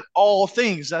that's not Thor, all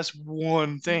things. That's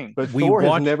one thing. but we Thor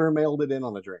has watched. never mailed it in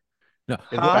on a drink. No,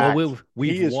 In Huh? well, fact,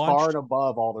 we've he is far watched. and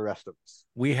above all the rest of us.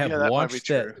 We have Yeah, that might be watched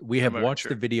that. true. We That have might be watched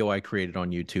the true. video I created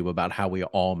on YouTube about how we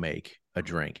all make a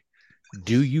drink.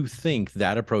 Do you think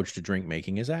that approach to drink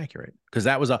making is accurate? Because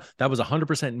that was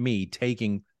 100% me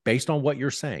taking, based on what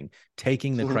you're saying,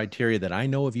 taking the criteria that I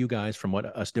know of you guys from what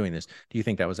us doing this. Do you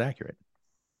think that was accurate?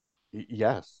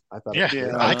 Yes, I thought it Yeah, was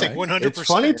great. I Yeah. think Okay. It's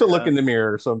funny 100%. to look Yeah. in the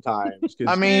mirror sometimes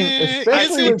I because mean, I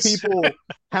especially Is when think it? people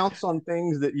pounce on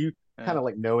things that you kind yeah. of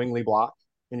like knowingly block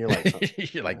and you're like, oh,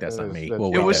 You're like, that's not me. that's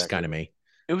Well, it wait, not that's was kind of accurate. me.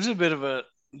 it was a bit of a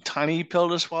tiny pill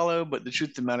to swallow, but the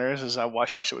truth of the matter is I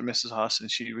watched it with Mrs. Haas, and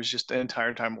she was just the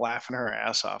entire time laughing her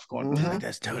ass off, going, You're Mhm. like,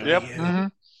 that's totally "Yep,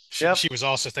 you. yep, She was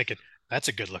also thinking, that's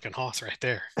a good looking hoss right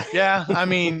there. yeah." I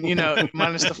mean,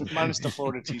 minus the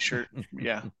Florida T-shirt.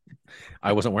 Yeah,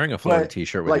 I wasn't wearing a Florida But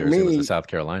T-shirt with like yours. It was a me, South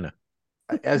Carolina.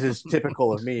 as is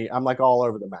typical of me, I'm like all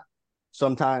over the map.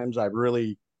 Sometimes I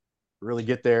really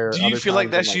get there. do you Other feel like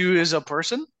times I'm that's like, you as a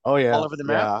person, oh all yeah, over the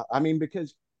map? yeah. I mean,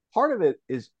 because part of it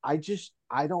is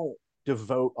I don't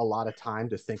devote a lot of time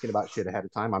to thinking about shit ahead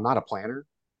of time. I'm not a planner,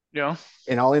 You know,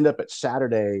 and I'll end up at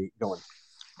Saturday going,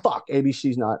 "Fuck,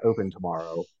 ABC's not open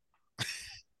tomorrow."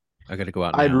 I got to go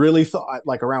out I'd now. really thought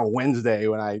like around Wednesday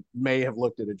when I may have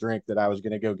looked at a drink that I was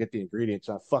going to go get the ingredients.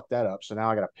 I fucked that up, so now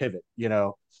I got to pivot. you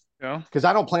know. Because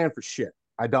I don't plan for shit.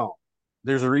 I don't.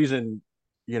 There's a reason,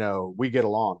 we get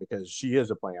along because she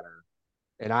is a planner,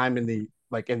 and I'm in the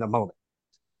moment.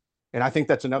 And I think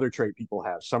that's another trait people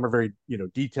have. Some are very,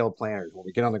 detailed planners. When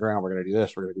we get on the ground, we're going to do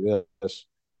this, we're going to do this.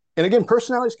 And again,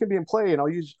 personalities can be in play. And I'll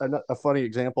use a funny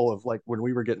example of like when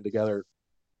we were getting together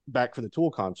back for the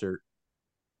Tool concert,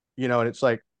 and it's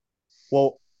like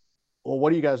Well,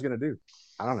 what are you guys gonna do?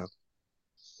 I don't know.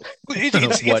 What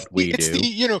we it's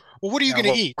do. well, what are you Yeah,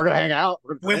 going to eat? we're gonna hang out.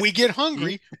 We're gonna When we drink, get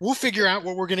hungry, eat. we'll figure out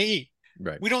what we're going to eat.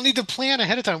 Right. We don't need to plan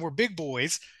ahead of time. We're big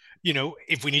boys.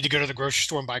 If we need to go to the grocery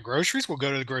store and buy groceries, we'll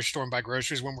go to the grocery store and buy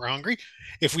groceries when we're hungry.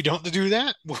 If we don't do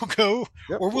that, we'll go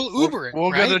Yep. or we'll Uber it.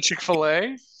 We'll right? go to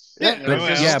Chick-fil-A. Yeah, You But know,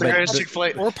 'cause yeah, it's the but greatest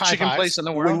Chick-fil-A or pie chicken pies. place in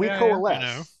the when world. we Yeah,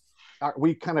 coalesce,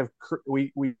 we kind of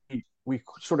we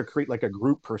sort of create like a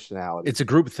group personality it's a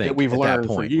group that thing we've at that learned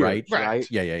for point, years, right? right?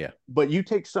 Yeah. But you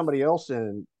take somebody else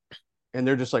in, and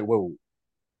they're just like, "Whoa,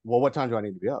 well, what time do I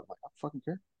need to be up?" I'm like, I don't fucking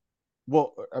care.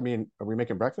 Well, I mean, are we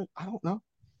making breakfast? I don't know.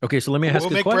 Okay, so let me ask We'll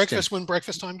a make question. breakfast when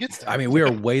breakfast time gets there. I mean, we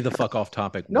are way the fuck off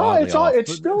topic. No, wildly off.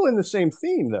 it's still in the same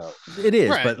theme though. It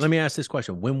is, Right. but let me ask this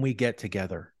question: when we get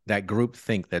together, that group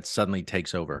think that suddenly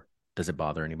takes over, does it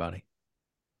bother anybody?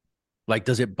 Like,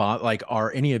 does it bother? Like,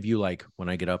 are any of you like, when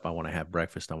I get up, I want to have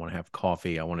breakfast, I want to have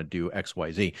coffee, I want to do X,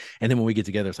 Y, Z, and then when we get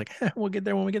together, it's like, we'll get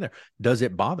there when we get there. Does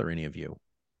it bother any of you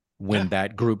when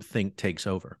that group think takes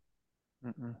over?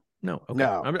 No. Okay.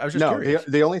 No, I was just curious.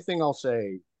 The only thing I'll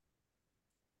say,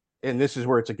 and this is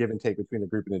where it's a give and take between the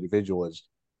group and individual, is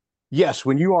yes,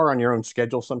 when you are on your own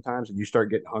schedule sometimes and you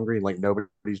start getting hungry and like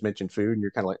nobody's mentioned food and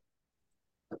you're kind of like,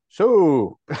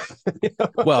 so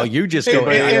well, you just go. But,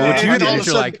 what you and did all of is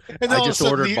a you're sudden- like, and I all of a just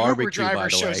sudden ordered the Uber barbecue. driver By the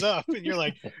shows way, up, and you're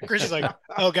like, Chris is like,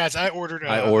 "Oh, guys, I ordered,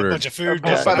 I a ordered- bunch of food."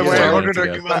 Yeah, By the you way, gotta I leave ordered it I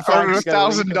together. ordered You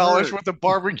gotta leave the $1,000 herd. worth of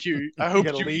barbecue. I hope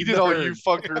gotta you leave eat the it all, herd. you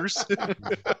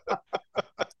fuckers.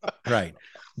 right?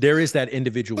 There is that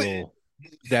individual.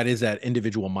 That is that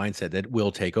individual mindset that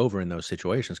will take over in those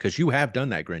situations because you have done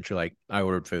that, Grinch. You're like, I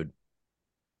ordered food.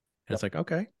 And it's like,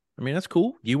 okay. I mean, that's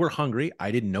cool. You were hungry.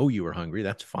 I didn't know you were hungry.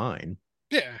 That's fine.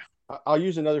 Yeah. I'll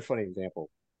use another funny example.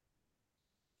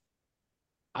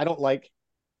 I don't like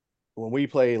when we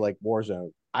play like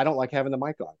Warzone. I don't like having the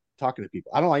mic on, talking to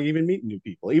people. I don't like even meeting new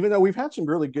people, even though we've had some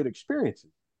really good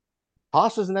experiences.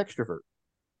 Haas is an extrovert.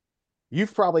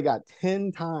 You've probably got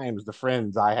 10 times the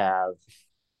friends I have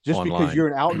just Online. because you're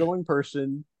an outgoing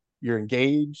person, you're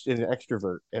engaged and an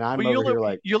extrovert. And I'm over here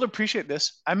like, you'll appreciate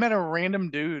this. I met a random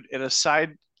dude at a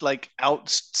side, like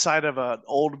outside of an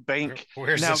old bank,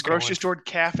 Where's now this grocery going? store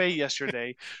cafe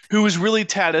yesterday, who was really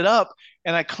tatted up.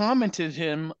 And I commented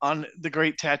him on the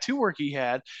great tattoo work he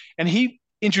had. And he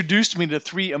introduced me to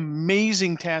 3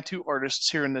 amazing tattoo artists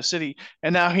here in the city.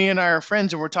 And now he and I are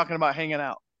friends and we're talking about hanging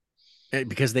out.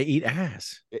 Because they eat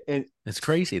ass. and It's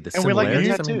crazy. The And we like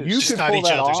similarities. tattoos. I mean, you Just could not pull each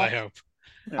that other's, off. I hope.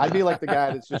 I'd be like the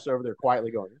guy that's just over there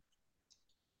quietly going,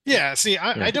 Yeah. See,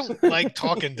 I Yeah. don't like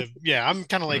talking to. Yeah, I'm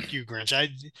kind of like you, Grinch.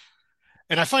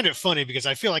 And I find it funny because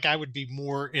I feel like I would be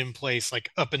more in place, like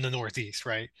up in the Northeast,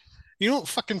 right? You don't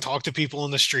fucking talk to people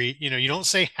in the street. You don't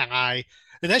say hi,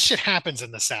 and that shit happens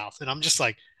in the South. And I'm just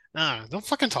like, nah, don't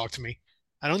fucking talk to me.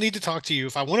 I don't need to talk to you.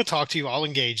 If I want to talk to you, I'll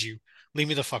engage you. Leave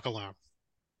me the fuck alone.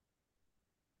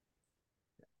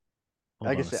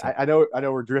 like I said, I know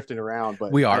we're drifting around,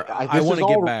 but We are. I this want is to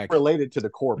get all back. related to the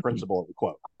core principle of the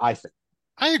quote. I think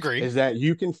I agree. is that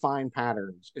you can find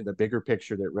patterns in the bigger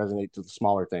picture that resonate to the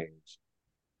smaller things,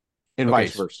 and Okay,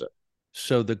 vice versa.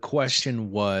 So the question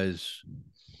was,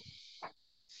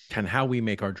 can how we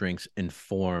make our drinks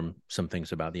inform some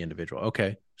things about the individual?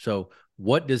 Okay, so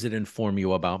what does it inform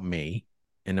you about me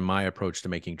and in my approach to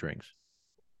making drinks?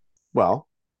 Well,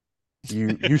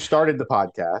 you started the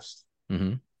podcast.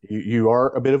 Mm-hmm. You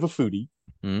are a bit of a foodie.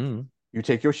 Mm-hmm. You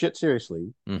take your shit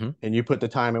seriously, Mm-hmm. and you put the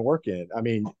time and work in. I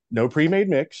mean, no pre-made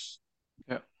mix.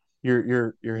 Yeah.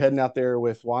 You're heading out there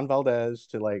with Juan Valdez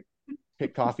to like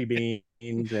pick coffee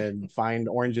beans and find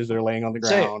oranges that are laying on the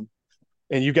ground.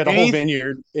 And you've got a whole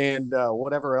vineyard and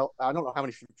whatever else. I don't know how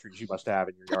many fruit trees you must have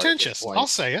in your yard. Pretentious. I'll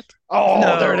say it. Oh,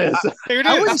 No, there it is. There it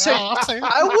I is. wouldn't say I'll say it.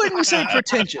 I wouldn't say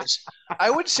pretentious. I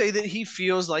would say that he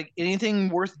feels like anything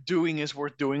worth doing is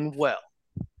worth doing well.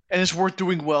 And it's worth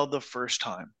doing well the first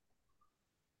time.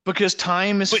 Because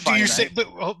time is But do you finite. say?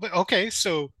 But okay.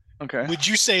 So Okay. would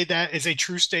you say that is a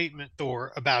true statement,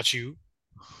 Thor, about you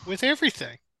with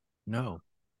everything? No.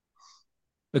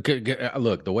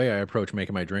 Look, the way I approach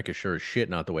making my drink is sure as shit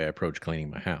not the way I approach cleaning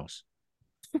my house.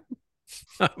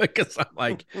 Because I'm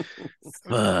like,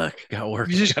 fuck, got work.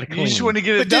 You just want to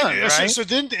get it But then, done, right? so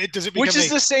then does it become Which is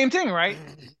the same thing, right?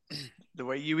 The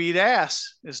way you eat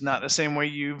ass is not the same way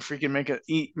you freaking make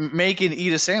and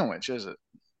eat a sandwich, is it?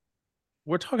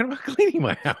 We're talking about cleaning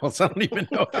my house. I don't even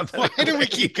know how that Why do we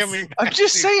relates. keep coming back? I'm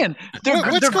just saying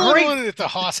What's they're going great. on at the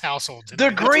Haas household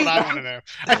They're tonight? That's what great. I want to know.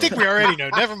 I think we already know.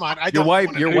 Never mind. I Your don't wife,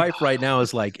 want to your know. wife right now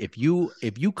is like, if you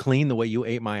clean the way you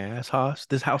ate my ass, Haas,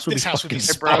 this house would This be house would be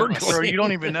fucking Bro, sparkling. you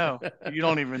don't even know. You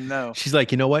don't even know. She's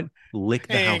like, you know what? Lick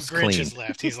the And house Grinch clean. has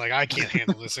left. He's like, I can't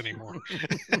handle this anymore.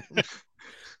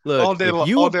 Look, All day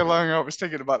long, I was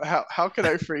thinking about how can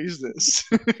I phrase this?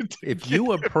 if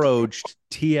you approached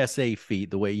TSA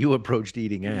feet the way you approached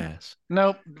eating ass,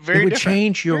 Nope, it very would different.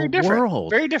 change your Very different.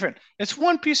 world. Very different. It's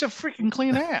one piece of freaking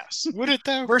clean ass. Would it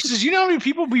though? Versus, you know how many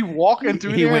people be walking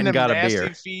through He there went in and them got a nasty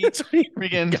beer. feet, That's what he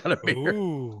freaking got a beer.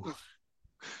 Ooh.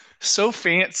 so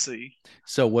fancy.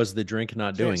 So was the drink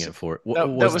not doing Fancy. it for it? That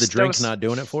Was the was drink not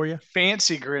doing it for you?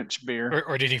 fancy Grinch beer.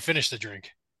 Or did he finish the drink?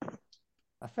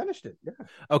 I finished it. Yeah.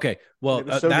 Okay, well, It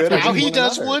was so that's good, I what How didn't you, he want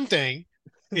does another. one thing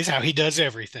is how he does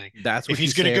everything. that's what If you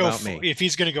he's going say to go, about me. if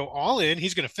he's going to go all in,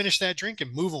 he's going to finish that drink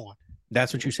and move on.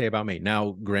 That's what you say about me.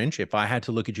 Now, Grinch, if I had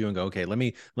to look at you and go, okay, let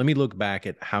me look back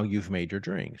at how you've made your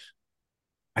drinks.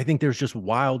 I think there's just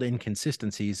wild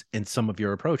inconsistencies in some of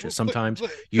your approaches. Sometimes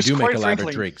you do make quite elaborate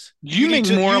frankly, drinks. You need make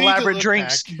to- more you need to elaborate look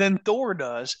drinks back. than Thor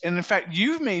does. And in fact,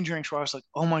 you've made drinks where I was like,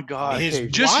 oh my God.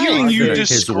 His Just wife- hearing you His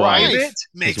describe wife. it.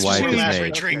 makes wife more is elaborate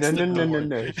made. drinks No, than Thor.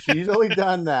 no. She's only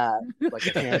done that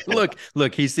like a handful.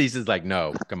 Look, he sees is like,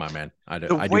 no, come on, man. I do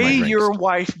The my way drinks. your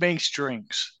wife makes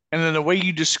drinks and then the way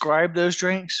you describe those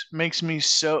drinks makes me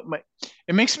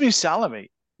it makes me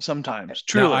salivate sometimes.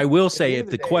 Truly. Now, I will say, end if of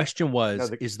the the day, question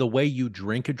was, no, is the way you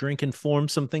drink a drink inform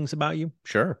some things about you?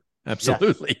 Sure,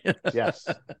 absolutely. Yes.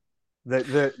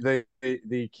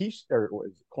 The key or what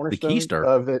is it, cornerstone keister.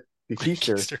 of it, the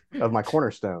keister Keister. of my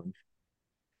cornerstone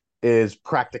is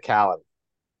practicality.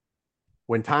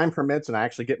 When time permits and I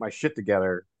actually get my shit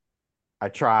together, I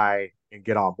try and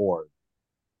get on board.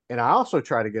 And I also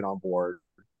try to get on board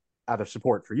out of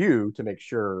support for you to make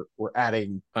sure we're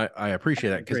adding I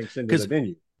appreciate that drinks into because the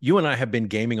menu. you and I have been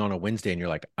gaming on a Wednesday, and you're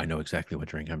like, I know exactly what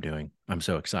drink I'm doing. I'm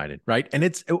so excited, right?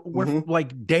 And we're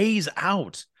like days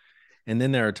out, and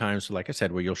then there are times, like I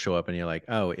said, where you'll show up and you're like,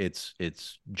 oh, it's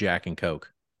Jack and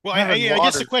Coke. Well, Having I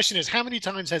guess the water. question is, how many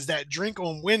times has that drink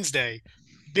on Wednesday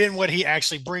been what he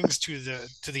actually brings to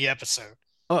the episode?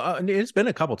 It's been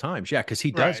a couple times, yeah, because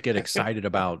he does Right. get excited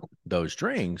about those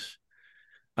drinks.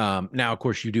 Now, of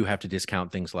course, you do have to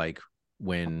discount things like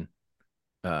when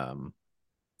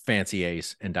Fancy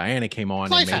Ace and Diana came on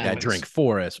Life and made that happens. drink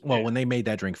for us. Well, Yeah. when they made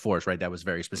that drink for us, right, that was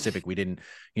very specific. We didn't,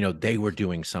 they were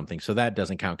doing something. So that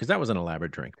doesn't count because that was an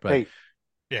elaborate drink. But Hey,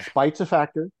 Yeah. spite's a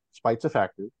factor. Spite's a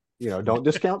factor. Don't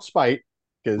discount spite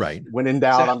because Right. when in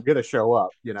doubt, So- I'm gonna show up.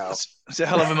 It's a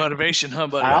hell of a motivation, huh,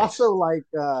 buddy? I also like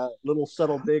little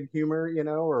subtle dig humor,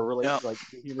 or really Yeah. like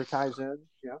the humor ties in.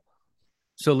 Yeah.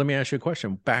 so let me ask you a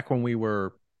question. Back when we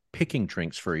were picking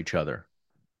drinks for each other,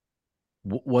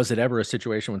 was it ever a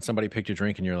situation when somebody picked a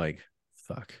drink and you're like,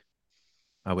 fuck,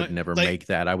 I would never make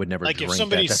that. I would never Like drink if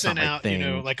somebody that. That's sent not my out,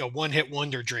 thing. like a one-hit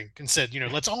wonder drink and said,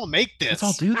 let's all make this. Let's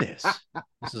all do this.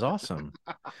 This is awesome.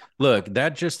 Look,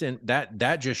 that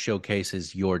just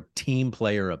showcases your team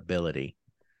player ability.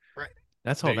 Right.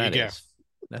 That's all There you that go. is.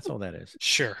 That's all that is.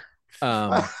 Sure.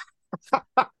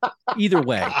 Either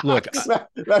way, look.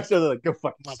 That's like go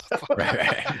fuck. Motherfucker.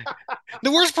 Right.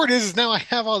 The worst part is now I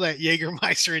have all that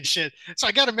Jägermeister and shit, so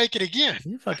I got to make it again.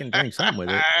 You fucking drink something with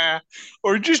it.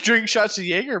 Or just drink shots of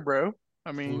Jaeger, bro.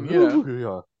 I mean,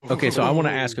 Yeah. Okay, so I want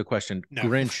to ask a question. No.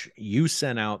 Grinch, you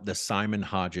sent out the Simon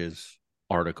Hodges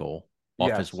article off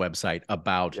Yes. his website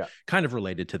about kind of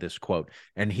related to this quote.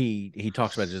 And he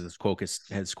talks about this quote.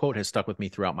 His quote has stuck with me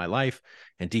throughout my life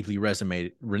and deeply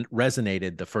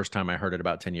resonated the first time I heard it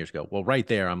about 10 years ago. Well, right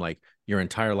there, I'm like, your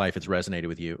entire life it's resonated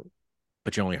with you,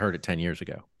 but you only heard it 10 years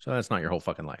ago. So that's not your whole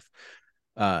fucking life.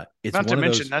 It's not to one of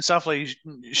mention those, that's awfully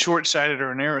short-sighted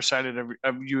or narrow-sighted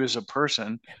of you as a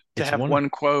person to It's have one- one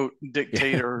quote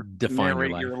dictate or define your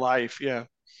narrate your life. Yeah.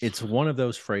 it's one of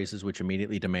those phrases which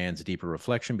immediately demands deeper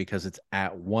reflection because it's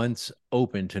at once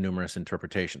open to numerous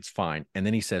interpretations. Fine. And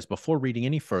then he says, before reading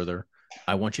any further,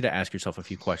 I want you to ask yourself a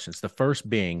few questions. The first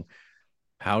being,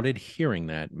 how did hearing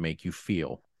that make you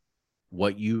feel?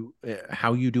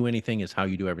 How you do anything is how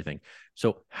you do everything.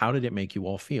 So how did it make you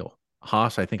all feel?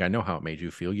 Haas, I think I know how it made you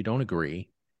feel. You don't agree.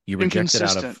 You reject it out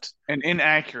of Inconsistent and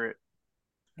inaccurate.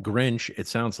 Grinch. It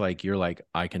sounds like you're like,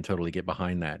 I can totally get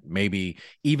behind that. Maybe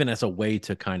even as a way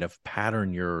to kind of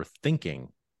pattern your thinking.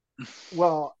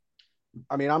 Well,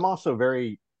 I mean, I'm also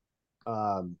very,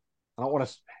 I don't want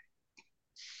to,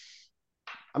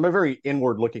 I'm a very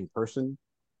inward looking person,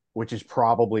 which is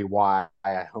probably why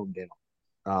I honed in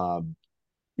on.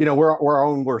 we're our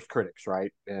own worst critics,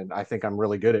 right? And I think I'm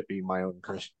really good at being my own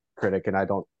critic, and I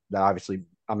don't. That obviously,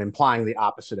 I'm implying the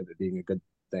opposite of it being a good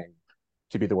thing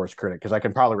to be the worst critic, because I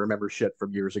can probably remember shit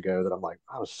from years ago that I'm like,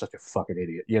 I was such a fucking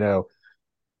idiot.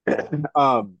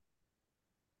 um,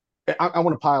 I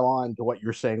want to pile on to what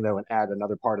you're saying though, and add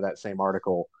another part of that same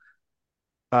article.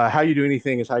 How you do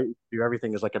anything is how you do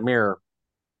everything is like a mirror.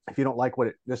 If you don't like what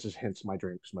it, this is hence my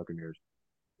drink, smoking mirrors.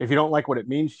 If you don't like what it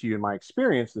means to you, in my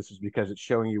experience, this is because it's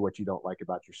showing you what you don't like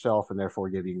about yourself and therefore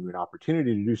giving you an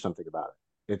opportunity to do something about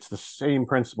it. It's the same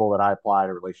principle that I apply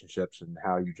to relationships and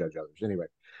how you judge others. Anyway,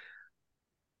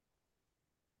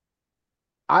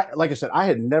 like I said, I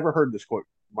had never heard this quote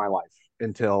in my life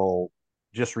until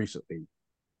just recently.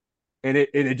 And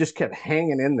it just kept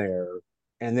hanging in there.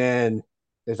 And then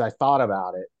as I thought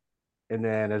about it, and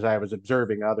then as I was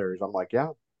observing others, I'm like, yeah,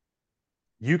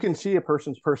 you can see a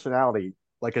person's personality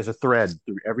like as a thread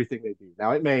through everything they do.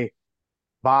 Now it may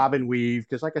bob and weave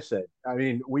because, like I said, I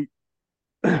mean,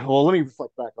 well, let me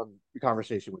reflect back on the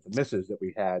conversation with the missus that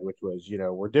we had, which was,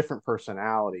 we're different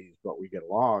personalities, but we get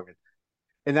along.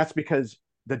 And that's because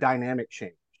the dynamic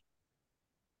changed,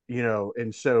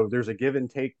 and so there's a give and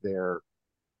take there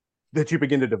that you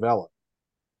begin to develop.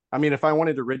 I mean, if I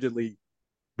wanted to rigidly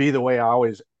be the way I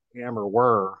always am or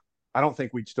were, I don't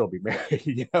think we'd still be married.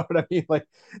 You know what I mean? Like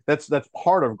that's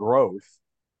part of growth.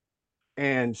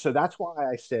 And so that's why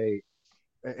I say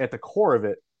at the core of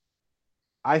it,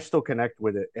 I still connect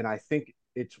with it. And I think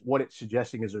it's what it's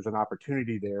suggesting is there's an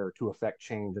opportunity there to affect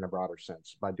change in a broader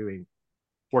sense by doing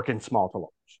working small to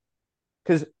large.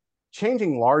 Because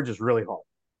changing large is really hard,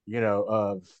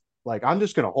 of like, I'm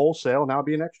just going to wholesale now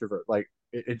be an extrovert. Like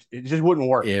it just wouldn't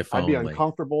work. If I'd be only.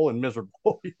 uncomfortable and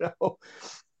miserable,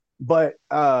 But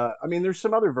I mean, there's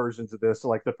some other versions of this,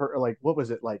 like like what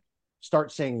was it like?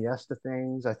 Start saying yes to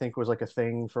things. I think was like a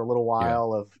thing for a little Yeah.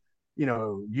 while of,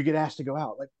 you get asked to go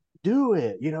out, like do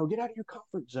it, get out of your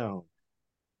comfort zone.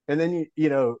 And then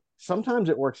sometimes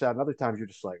it works out, and other times you're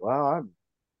just like, well,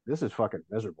 this is fucking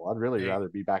miserable. I'd really Hey, rather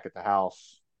be back at the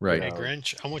house. Right. hey,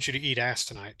 Grinch, I want you to eat ass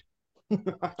tonight.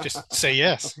 Just say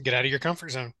yes. Get out of your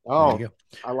comfort zone. There Oh, you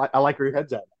I like where your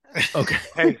head's at. Okay.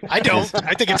 Hey, I don't.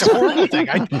 I think it's a horrible thing.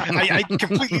 I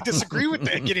completely disagree with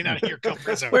that. Getting out of your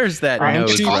comfort zone. Where's that I'm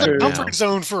nose It's called right a now? comfort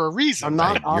zone for a reason. I'm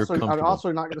Right, not also you're I'm comfortable.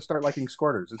 also not going to start liking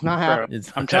squirters. It's not bro, happening.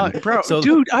 It's I'm not telling happening. bro, So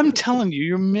dude, I'm telling you,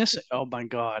 you're missing. Oh my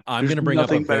God, I'm there's going to bring up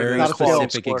a nothing better than very a quality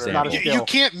specific squirter. Not a example. You skill.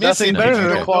 can't miss Nothing it better if you than a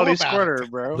don't know quality about squirter,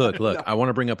 it. bro. Look, No. I want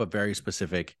to bring up a very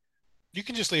specific. You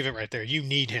can just leave it right there. You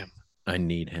need him. I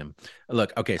need him.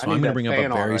 Look, okay, I so I'm need going to that bring up a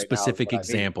fan on very right now is specific what I need.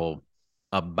 example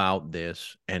about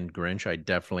this. And Grinch, I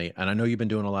definitely, and I know you've been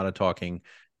doing a lot of talking,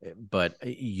 but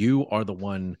you are the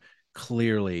one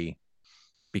clearly,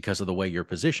 because of the way you're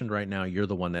positioned right now, you're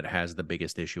the one that has the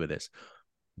biggest issue with this.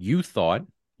 You thought,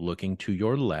 looking to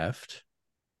your left,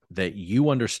 that you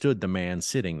understood the man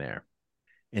sitting there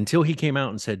until he came out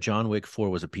and said John Wick 4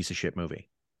 was a piece of shit movie.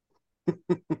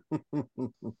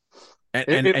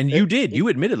 And you did. You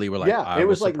admittedly were like, yeah, I it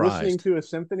was was like listening surprised. to a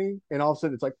symphony, and all of a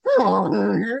sudden it's like,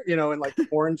 and like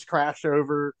horns crash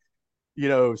over.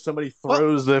 Somebody Well,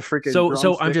 throws the freaking So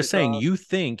I'm drumstick just saying,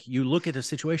 across. you look at the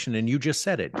situation and you just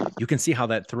said it. You can see how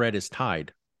that thread is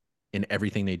tied in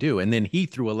everything they do. And then he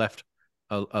threw a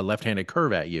left-handed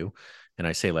curve at you. And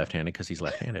I say left-handed because he's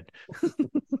left-handed.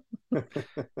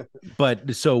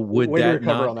 But so would Way to that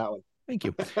recover not, on that one. thank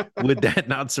you. Would that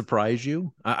not surprise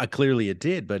you? Clearly it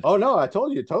did, but Oh no, I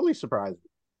told you, it totally surprised me.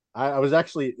 I was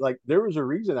actually like, there was a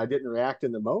reason I didn't react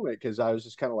in the moment because I was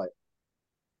just kind of like,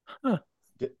 huh.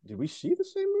 did we see the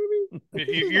same movie? This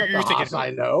is You're, not the you're thinking, Haas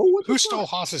I know. What who the stole fuck?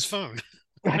 Haas's phone?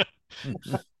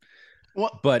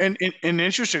 well, But and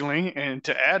interestingly, and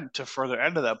to further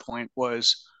add to that point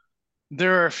was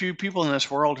there are a few people in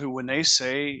this world who, when they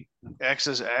say X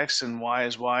is X and Y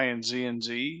is Y and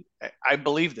Z, I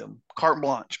believe them. Carte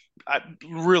blanche. I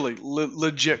really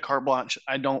legit carte blanche.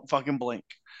 I don't fucking blink.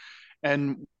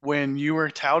 And when you were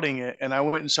touting it, and I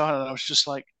went and saw it, and I was just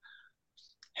like,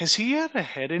 has he had a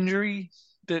head injury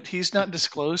that he's not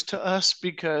disclosed to us?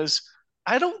 Because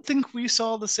I don't think we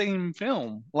saw the same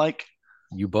film. Like,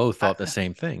 you both thought the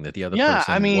same thing, that the other yeah,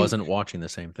 I person mean, wasn't watching the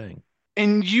same thing.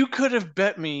 and you could have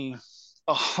bet me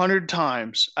 100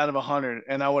 times out of 100,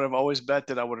 and I would have always bet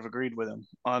that I would have agreed with him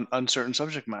on certain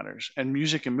subject matters. And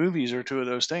music and movies are two of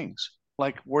those things.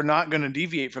 Like, we're not going to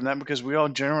deviate from that because we all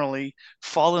generally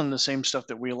fall in the same stuff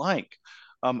that we like.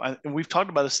 And we've talked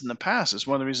about this in the past. It's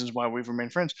one of the reasons why we've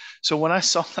remained friends. So when I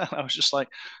saw that, I was just like,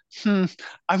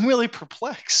 I'm really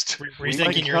perplexed.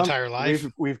 Rethinking your entire life.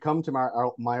 We've come to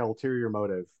my ulterior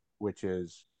motive, which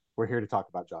is We're here to talk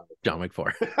about John Wick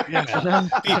 4. Yeah.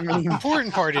 The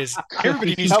important part is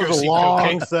everybody needs That to go was a see long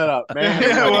Cocaine. setup, man. Yeah, it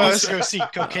Everybody was. needs to go see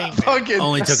Cocaine Man. Fucking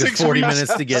Only took us 6 40 weeks,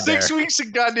 minutes to get 6 there. weeks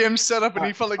of goddamn setup, and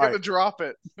he felt like All getting to drop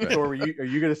it. So are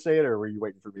you going to say it, or were you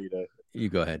waiting for me to? You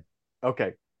go ahead.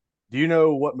 Okay. Do you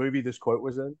know what movie this quote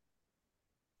was in?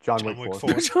 John Wick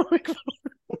 4. John Wick 4.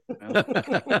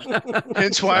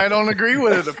 Hence why I don't agree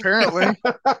with it, apparently.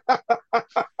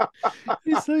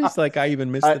 He's like, I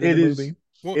even missed it in the movie.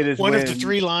 It is one of the when-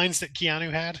 3 lines that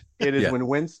Keanu had. It is Yeah. when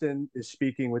Winston is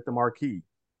speaking with the Marquis,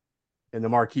 and the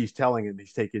Marquis telling him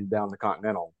he's taking down the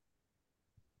Continental.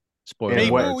 Spoiler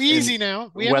Hey, what- alert. whoa, easy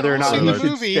now. We Whether or haven't all not seen he the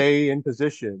should movie. stay in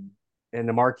position. And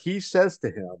the Marquis says to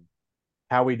him,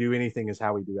 how we do anything is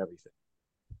how we do everything,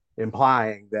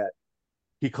 implying that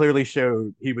he clearly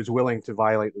showed he was willing to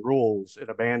violate the rules and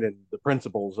abandon the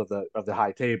principles of the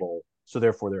high table. So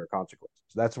therefore, there are consequences.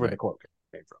 That's where the quote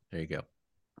came from. There you go.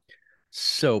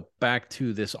 So back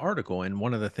to this article, and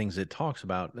one of the things it talks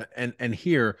about, and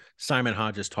here Simon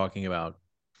Hodge is talking about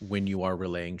when you are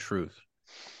relaying truth.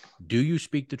 Do you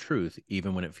speak the truth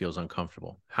even when it feels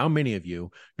uncomfortable? How many of you,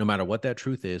 no matter what that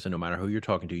truth is, and no matter who you're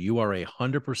talking to, you are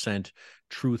 100%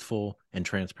 truthful and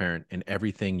transparent in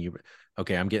everything you?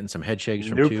 Okay, I'm getting some head shakes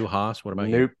from Nope. 2. Haas, what about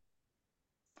Nope.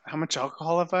 How much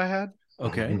alcohol have I had? you?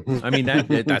 Okay, I mean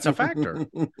that's a factor.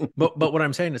 But what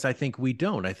I'm saying is, I think we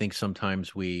don't. I think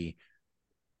sometimes we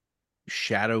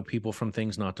shadow people from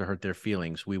things not to hurt their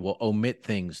feelings. We will omit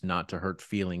things not to hurt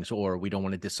feelings, or we don't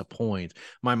want to disappoint.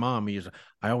 My mom is,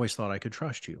 I always thought I could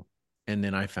trust you. And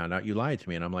then I found out you lied to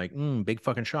me. And I'm like, big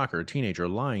fucking shocker. A teenager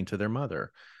lying to their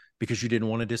mother because you didn't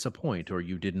want to disappoint, or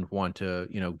you didn't want to,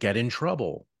 get in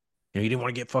trouble. You didn't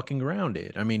want to get fucking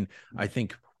grounded. I mean, I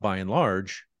think by and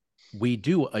large, we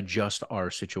do adjust our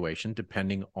situation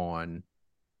depending on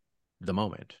the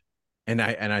moment. And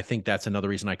I think that's another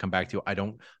reason I come back to. I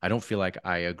don't feel like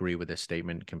I agree with this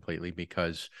statement completely,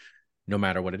 because no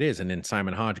matter what it is. And then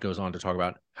Simon Hodge goes on to talk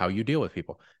about how you deal with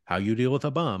people, how you deal with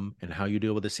a bum, and how you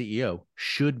deal with a CEO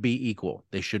should be equal.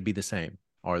 They should be the same.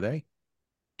 Are they?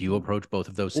 Do you approach both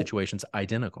of those situations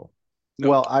identical?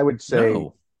 Well, I would say,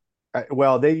 No.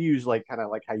 well, they use kind of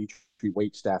like how you treat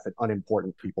wait staff and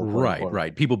unimportant people. quote Right, unquote.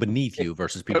 right. People beneath you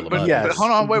versus people above yes. you. But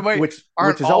hold on, wait. Which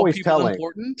Aren't is all always people telling.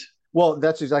 important? Well,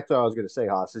 that's exactly what I was going to say,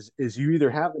 Haas, is you either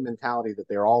have the mentality that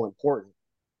they're all important,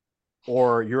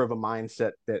 or you're of a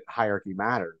mindset that hierarchy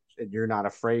matters, and you're not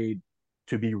afraid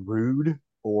to be rude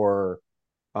or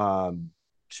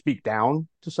speak down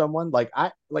to someone. Like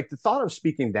the thought of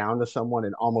speaking down to someone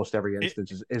in almost every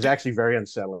instance is actually very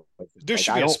unsettling. There Like,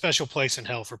 should be a special place in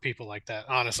hell for people like that,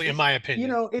 honestly, in my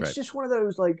opinion. It's Right. just one of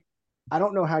those, like, I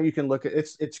don't know how you can look at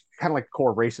it's kind of like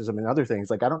core racism and other things.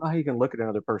 Like, I don't know how you can look at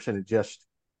another person and just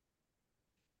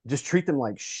treat them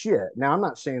like shit. Now, I'm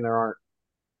not saying there aren't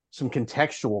some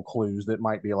contextual clues that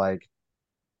might be like,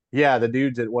 yeah, the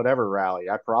dudes at whatever rally,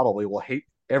 I probably will hate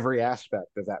every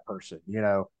aspect of that person,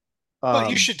 But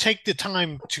you should take the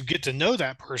time to get to know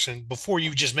that person before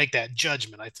you just make that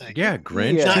judgment, I think. Yeah,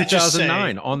 Grinch, Yeah. Not just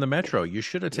 2009 say- on the Metro. You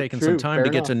should have taken True, some time fair to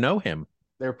get enough. to know him.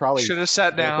 they're probably Should have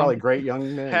sat they're down, probably great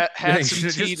young men. Yeah, had you some should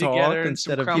have tea just together talked and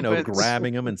instead some of, crumpets.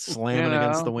 grabbing him and slamming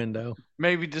against the window.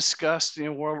 Maybe discussed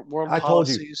world I told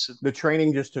you, policies. the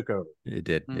training just took over. It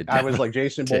did. It I was like definitely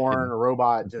Jason did. Bourne, a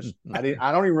robot. Just I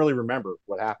don't even really remember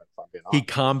what happened, if I'm being He honest.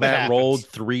 combat happens. rolled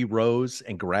 3 rows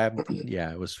and grabbed.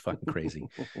 Yeah, it was fucking crazy.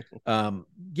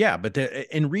 Yeah, but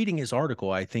in reading his article,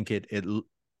 I think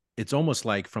it's almost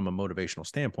like, from a motivational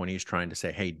standpoint, he's trying to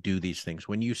say, hey, do these things.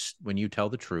 When you tell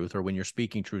the truth, or when you're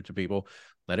speaking truth to people,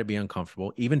 let it be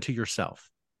uncomfortable, even to yourself.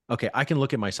 Okay, I can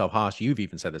look at myself, Haas, you've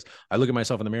even said this. I look at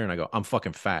myself in the mirror and I go, I'm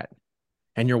fucking fat.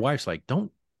 And your wife's like,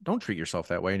 don't treat yourself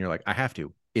that way. And you're like, I have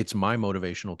to. It's my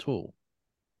motivational tool.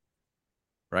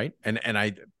 Right? And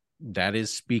that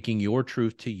is speaking your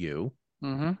truth to you.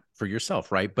 Mm-hmm. For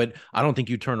yourself, right? But I don't think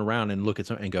you turn around and look at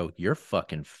someone and go, you're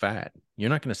fucking fat.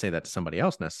 You're not going to say that to somebody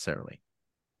else necessarily.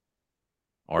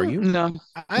 Are you? No.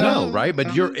 No, right?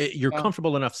 But you're No.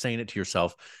 comfortable enough saying it to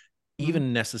yourself,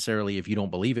 even necessarily if you don't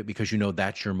believe it, because you know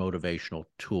that's your motivational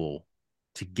tool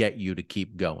to get you to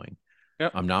keep going.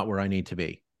 Yep. I'm not where I need to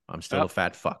be. I'm still a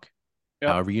fat fuck. Yep.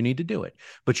 However you need to do it.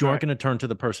 But you aren't Right. going to turn to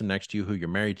the person next to you who you're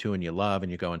married to and you love,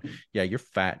 and you're going, yeah, you're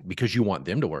fat, because you want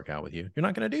them to work out with you. You're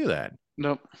not going to do that.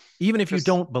 Nope. Even if you Because-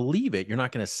 don't believe it, you're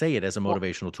not going to say it as a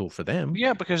motivational tool for them.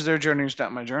 Yeah, because their journey is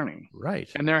not my journey, Right.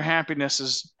 and their happiness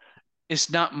is, it's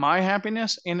not my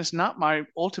happiness, and it's not my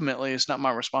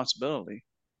responsibility.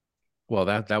 Well,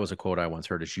 that was a quote I once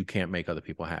heard, is you can't make other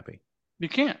people happy. You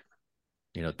can't.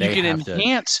 You know, You they can have to.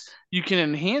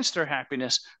 enhance their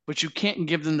happiness, but you can't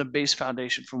give them the base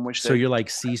foundation from which So they. you're like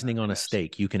seasoning on a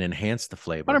steak. You can enhance the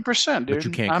flavor, 100%, but you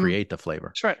dude. can't create the flavor.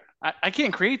 That's right. I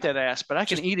can't create that ass, but I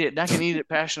can Just eat it. And I can eat it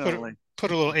passionately.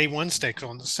 Put a little A1 steak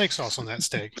sauce on that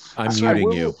steak. I'm I muting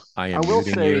will- you. I am I will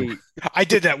muting say, you. I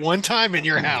did that one time in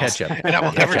your house, Ketchup. and I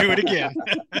will never Ketchup. do it again.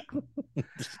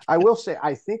 I will say,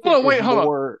 I think Hold it on, wait, is hold on.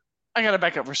 more. I gotta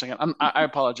back up for a second. I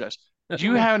apologize.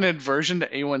 You have an aversion to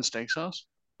A1 steak sauce?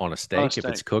 On a steak, if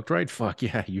it's cooked right, fuck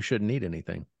yeah, you shouldn't eat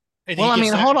anything. And Well, he I gets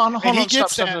mean, that, hold on, and he stop,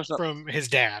 gets stop, that stop, stop. from his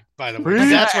dad, by the way. Preach.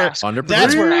 That's where 100%.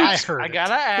 that's where I heard I it.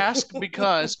 gotta ask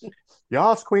because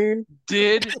Yas, queen.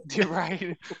 did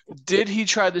he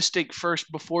try the steak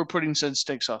first before putting said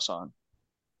steak sauce on?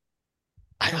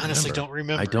 I honestly don't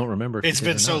remember. I don't remember. If It's he did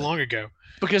been or so not. long ago.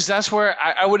 Because that's where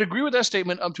I would agree with that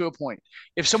statement up to a point.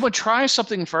 If someone tries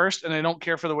something first and they don't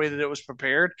care for the way that it was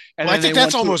prepared, and Well, I then think they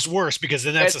that's want to, almost worse because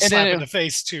then that's a and slap then in the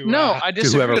face to no, I To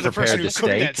whoever disagree. to the person prepared who the cooked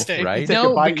that steak, steak. right? Take a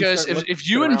No, bite and because start if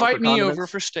you looking around invite for me over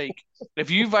condiments. for steak, if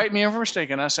you invite me over for steak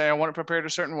and I say I want it prepared a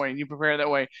certain way and you prepare it that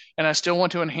way, and I still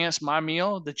want to enhance my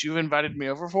meal that you've invited me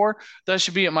over for, that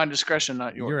should be at my discretion,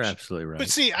 not yours. You're absolutely right. But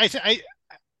see,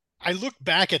 I look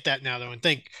back at that now though and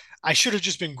think I should have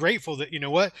just been grateful that, you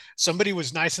know what, somebody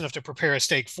was nice enough to prepare a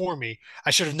steak for me. I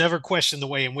should have never questioned the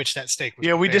way in which that steak was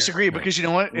Yeah, we prepared. disagree because you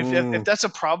know what? If Mm. that's a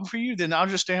problem for you, then I'll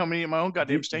just stay home and eat my own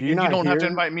goddamn steak, do you and you not don't have to hear-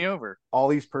 invite me over. All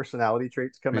these personality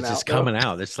traits coming It's out. just though. coming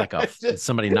out. It's like It's just-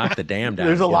 somebody knocked the dam down.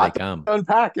 There's a Here lot they to come.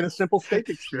 unpack in a simple steak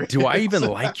experience. Do I even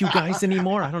like you guys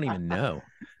anymore? I don't even know.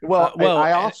 Well, well,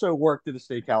 I also worked at a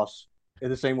steakhouse in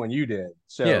the same one you did.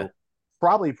 So Yeah.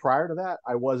 probably prior to that,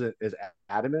 I wasn't as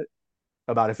adamant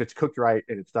about if it's cooked right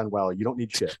and it's done well. You don't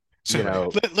need shit. So You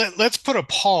know, let's put a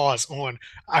pause on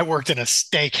I worked in a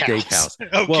steakhouse.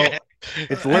 Okay. Well,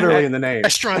 it's literally in the name.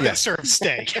 Restaurant Yeah. that serves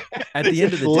steak. At the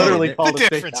end of the day, literally th- called The a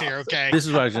difference steakhouse. here, okay? this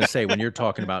is what I was going to say. When you're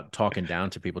talking about talking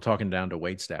down to people, talking down to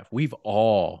wait staff, we've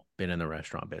all been in the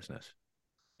restaurant business.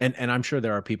 And I'm sure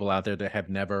there are people out there that have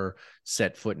never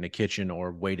set foot in a kitchen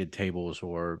or waited tables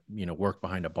or, you know, worked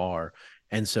behind a bar.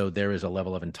 And so there is a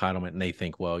level of entitlement and they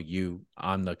think, well,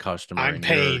 I'm the customer. I'm and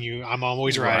paying you're you. I'm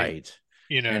always right.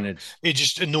 You know, And it's, it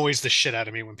just annoys the shit out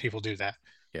of me when people do that.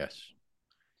 yes.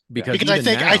 Because Because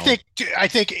even now, I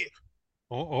think,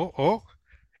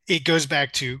 it goes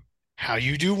back to how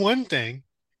you do one thing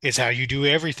is how you do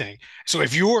everything. So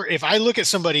if I look at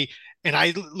somebody and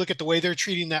I look at the way they're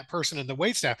treating that person and the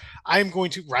waitstaff, I'm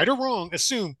going to, right or wrong,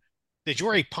 assume that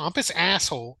you're a pompous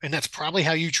asshole, and that's probably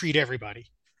how you treat everybody.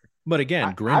 but again,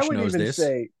 I Grinch would knows even this.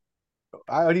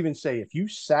 I would even say if you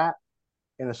sat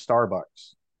in a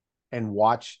Starbucks and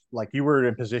watched, like you were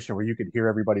in a position where you could hear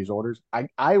everybody's orders, I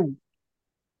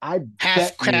Half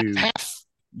bet crap, you half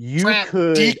you crap,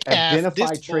 could decaf, identify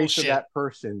this traits of bullshit. that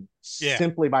person Yeah.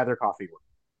 simply by their coffee order.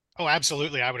 Oh,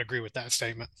 absolutely. I would agree with that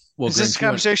statement. Well, Is this Grinch, a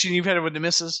conversation you've had with the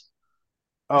missus?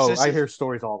 Oh, this I is- hear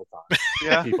stories all the time.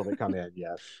 Yeah. People that come in,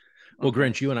 yes. Well,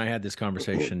 Grinch, you and I had this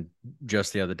conversation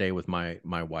just the other day with my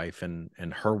wife and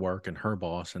her work and her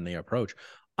boss and the approach.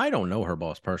 I don't know her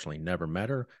boss personally, never met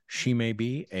her. She may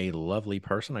be a lovely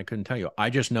person. I couldn't tell you. I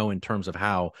just know in terms of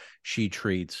how she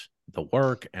treats the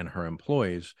work and her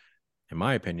employees, in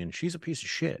my opinion, she's a piece of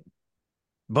shit.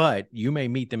 But you may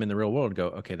meet them in the real world and go,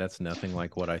 okay, that's nothing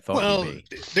like what I thought Well, you'd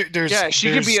be.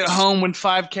 She could be at home with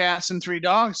 5 cats and 3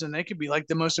 dogs, and they could be like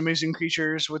the most amazing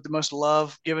creatures with the most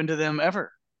love given to them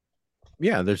ever.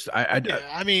 Yeah, there's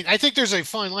I mean, I think there's a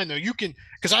fine line though. You can,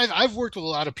 because I've worked with a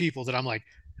lot of people that I'm like,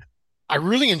 I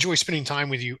really enjoy spending time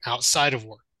with you outside of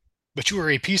work, but you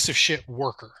are a piece of shit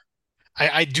worker.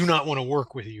 I do not want to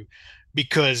work with you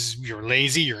because you're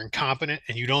lazy, you're incompetent,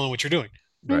 and you don't know what you're doing.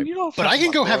 Man, right. you don't But talk I can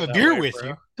about go the have Lord a that beer way, with bro.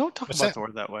 you. Don't talk What's about that? the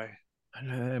Lord that way.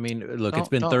 I mean, look, it's Don't-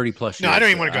 been don't. 30 plus years. No, I don't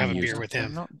even so want to go I'm have a used beer to with it.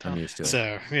 him. I'm used to it.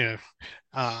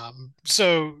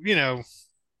 So,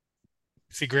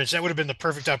 see, Grinch, that would have been the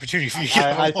perfect opportunity for you to get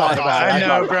I a thought walk about it. I I know,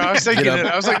 thought- bro. I was thinking Get up.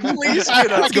 it. I was like, please I,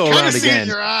 get up. I go can kind around of see it again. in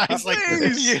your eyes,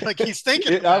 like he's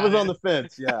thinking. I about was it. on the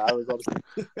fence. Yeah, I was on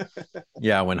the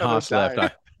Yeah, when I was Haas left,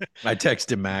 dying. I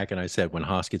texted Mac and I said, when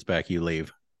Haas gets back, you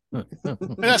leave. And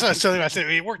that's what I was telling you. I said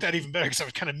it worked out even better because I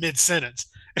was kind of mid-sentence.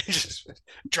 He just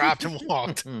dropped and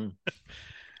walked.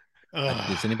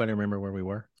 Does anybody remember where we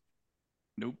were?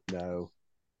 Nope. No.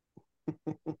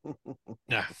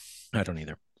 Yeah. I don't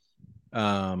either.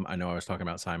 I know I was talking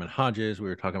about Simon Hodges. We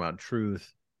were talking about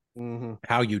truth, Mm-hmm.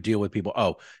 how you deal with people.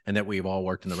 Oh, and that we've all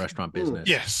worked in the restaurant business.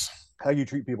 Yes. How you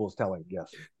treat people is telling.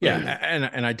 Yes. Yeah.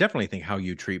 And I definitely think how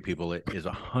you treat people is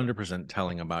 100%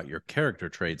 telling about your character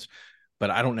traits, but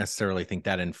I don't necessarily think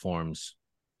that informs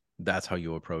that's how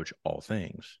you approach all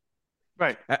things.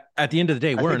 Right. At the end of the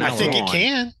day, we're an I hour think it on.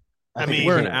 can. I I think mean,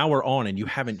 We're it an can. hour on, and you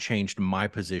haven't changed my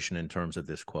position in terms of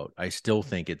this quote. I still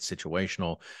think it's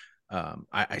situational.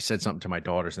 I said something to my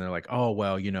daughters, and they're like, "Oh,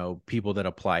 well, people that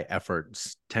apply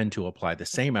efforts tend to apply the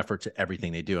same effort to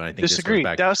everything they do." And I think this goes Disagree.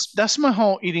 back. That's my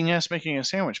whole eating ass making a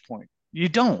sandwich point. You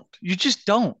don't. You just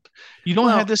don't. You don't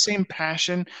have Well, the same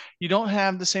passion. You don't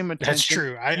have the same that's attention.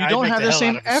 true. You I'd don't make have the the hell out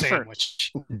same of a effort.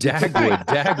 sandwich.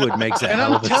 Dagwood makes a And hell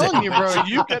I'm of a telling you, bro,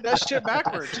 sandwich. you got that shit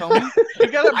backwards, homie. You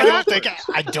got it backwards.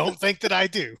 I don't think that I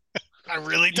do. I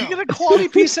really You don't. get a quality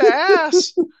piece of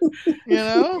ass.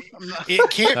 It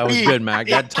can't That was be. good, Mac.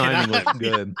 That It timing was cannot be.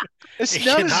 good. It's It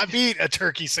not as cannot beat a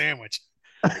turkey sandwich.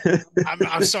 I'm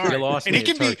You sorry. lost And me it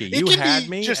can at turkey. be. It You can had be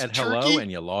me just at hello, turkey. and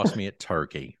you lost me at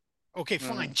turkey. Okay,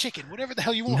 fine. Chicken, whatever the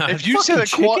hell you want. Not if you said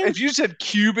fucking chicken? if you said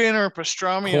Cuban or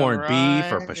pastrami on Corned beef rye,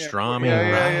 or pastrami,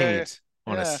 yeah. right?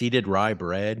 On a Yeah. seeded rye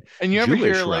bread, And you ever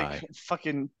Jewish hear rye. like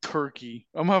fucking turkey?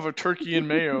 I'm gonna have a turkey and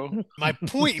mayo. My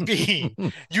point being,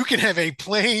 you can have a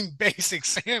plain basic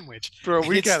sandwich. Bro,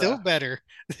 we It's still gotta. better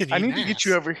than I eating need to get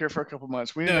you ass. over here for a couple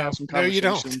months. We need to No, have some no, you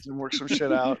don't. conversations and work some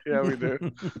shit out. Yeah, we do.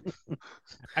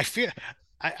 I feel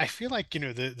I feel like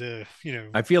the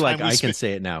I feel like time we I can spent.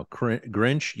 say it now.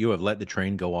 Grinch, you have let the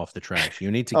train go off the tracks.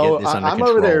 You need to get Oh, this under I'm control.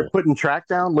 over there putting track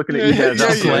down, looking at Yeah, you guys. yeah,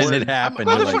 Just yeah. letting it bored. happen.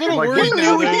 I'm You're a like, little like, worried He now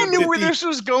knew though he knew that where this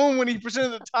was going when he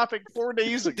presented the topic 4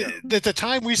 days ago. the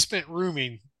time we spent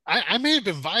rooming, I may have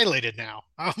been violated now.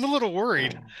 I'm a little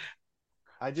worried.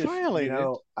 I just, Violated.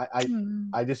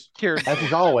 I just, Cared as for.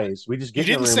 is always, we just You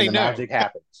get in the didn't room say and the no. magic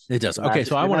happens. it does. The Okay,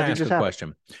 so I want to magic ask just a happens.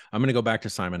 question. I'm going to go back to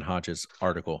Simon Hodges'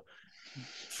 article.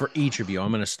 For each of you,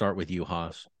 I'm going to start with you,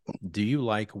 Haas. Do you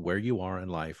like where you are in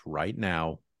life right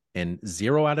now? And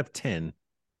 0 out of 10,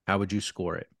 how would you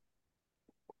score it?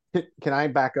 Can I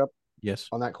back up Yes,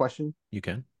 on that question? you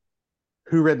can.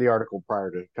 Who read the article prior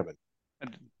to coming?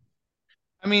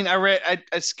 I mean, I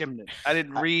skimmed it. I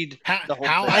didn't read the whole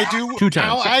How thing. I do 2 times.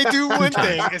 how I do 2 one times.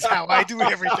 thing is how I do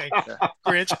everything.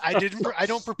 Grinch, I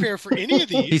don't prepare for any of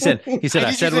these. He said, I did you said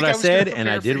what think I was gonna said, and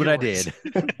I prepare did for what I yours?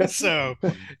 did. So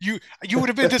you would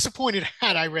have been disappointed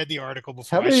had I read the article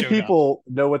before How I many showed people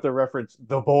know what the reference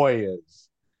 "the boy" is?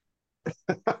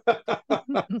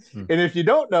 And if you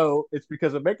don't know, it's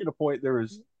because I'm making a point. There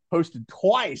was posted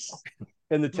twice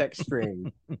in the text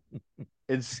string,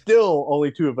 and still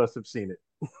only 2 of us have seen it.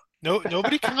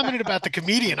 Nobody commented about the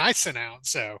comedian I sent out.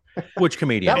 So Which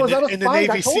comedian? That was out of in the spite.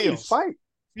 I Navy told you, SEAls. spite.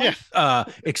 Yeah.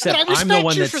 Except But I I'm the respect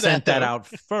one you that for sent that, that though. out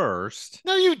first.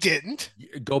 No, you didn't.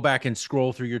 Go back and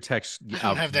scroll through your text. I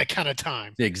don't have that kind of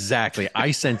time. Exactly.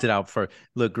 I sent it out first.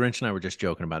 Look, Grinch and I were just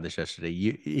joking about this yesterday.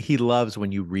 He loves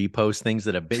when you repost things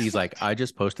that he's like, I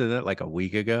just posted it like a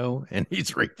week ago, and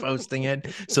he's reposting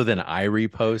it. So then I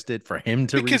repost it for him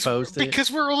to repost it.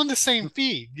 Because we're on the same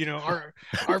feed. Our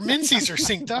Mincies are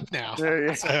synced up now.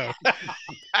 Yeah. So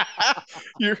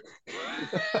you're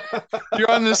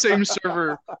you're on the same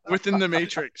server within the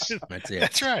Matrix. That's it.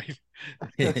 that's right.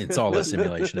 It's all a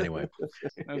simulation anyway.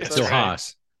 That's So right.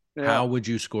 Haas, Yeah. how would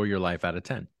you score your life out of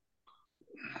 10?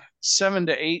 7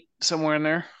 to 8, somewhere in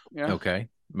there. Yeah. Okay.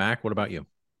 Mac, what about you?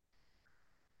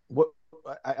 What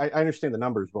I understand the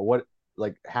numbers, but what,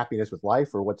 like, happiness with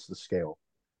life, or what's the scale?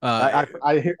 Uh,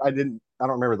 I don't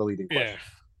remember the leading question. Yeah.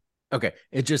 Okay.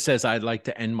 It just says I'd like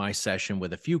to end my session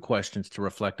with a few questions to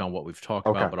reflect on what we've talked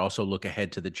Okay. about, but also look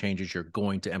ahead to the changes you're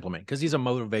going to implement. Because he's a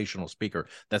motivational speaker.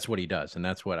 That's what he does. And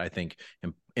that's what I think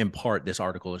in part this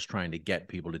article is trying to get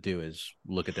people to do, is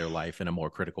look at their life in a more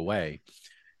critical way.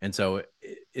 And so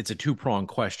it's a 2-pronged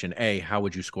question. A, how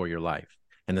would you score your life?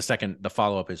 And the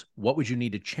follow-up is, what would you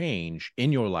need to change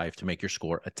in your life to make your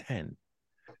score a 10?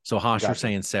 So Haas, you're Gotcha.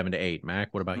 saying 7 to 8.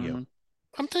 Mac, what about you?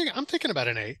 I'm thinking about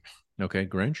an 8. Okay.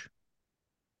 Grinch?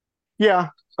 Yeah.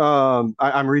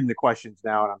 I'm reading the questions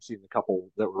now, and I'm seeing a couple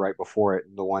that were right before it,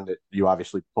 and the one that you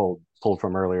obviously pulled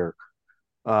from earlier.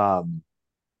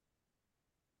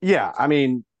 Yeah, I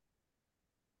mean,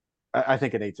 I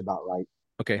think an 8's about right.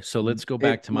 Okay. So let's go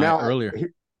back to my now, earlier.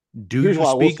 Do here's you what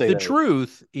I will speak say, the though.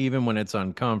 truth even when it's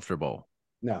uncomfortable?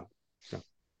 No.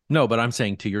 No, but I'm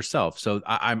saying to yourself. So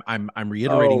I'm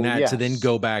reiterating that to then yes.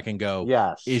 go back and go,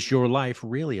 Yes. is your life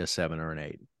really a 7 or an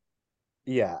 8?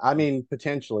 Yeah, I mean,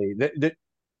 potentially.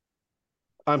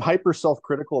 I'm hyper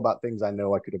self-critical about things I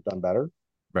know I could have done better.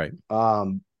 Right.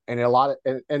 And a lot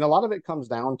of it comes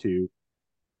down to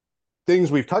things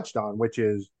we've touched on, which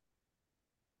is,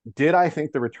 did I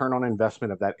think the return on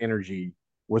investment of that energy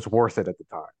was worth it at the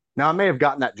time? Now, I may have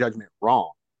gotten that judgment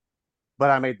wrong, but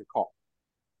I made the call.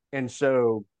 And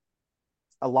so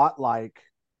a lot like,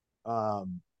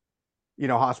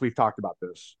 Haas, we've talked about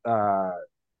this.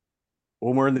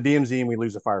 When we're in the DMZ and we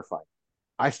lose a firefight,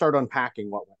 I start unpacking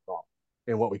what went wrong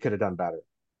and what we could have done better.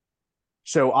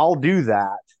 So I'll do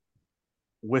that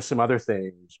with some other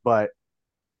things,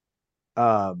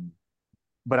 um,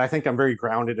 but I think I'm very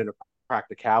grounded in a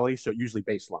practicality. So usually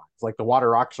baselines, like the water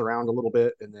rocks around a little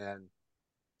bit, and then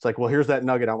it's like, well, here's that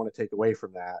nugget I want to take away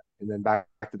from that, and then back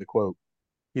to the quote.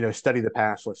 Study the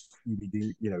past, lest you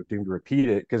be doomed to repeat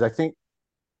it. Because I think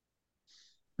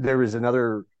there is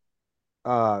another,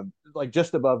 like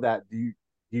just above that, do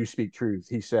you speak truth?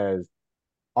 He says,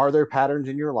 are there patterns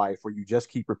in your life where you just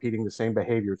keep repeating the same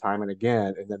behavior time and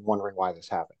again, and then wondering why this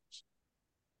happens?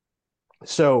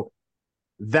 So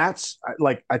that's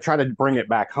like I try to bring it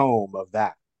back home of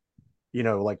that.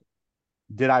 Like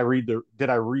did I read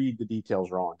the details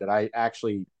wrong? Did I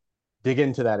actually dig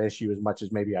into that issue as much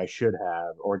as maybe I should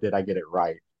have, or did I get it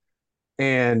right?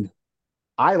 And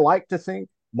I like to think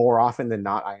more often than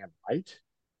not I am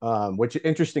right. Which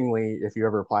interestingly, if you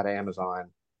ever apply to Amazon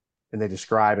and they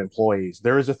describe employees,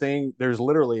 there's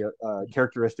literally a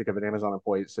characteristic of an Amazon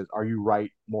employee that says, are you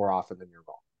right more often than you're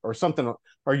wrong? Or something,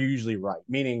 are you usually right?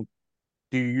 Meaning,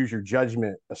 do you use your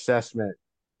judgment, assessment,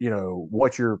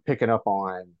 what you're picking up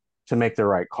on to make the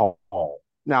right call?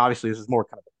 Now, obviously, this is more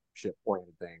kind of a ship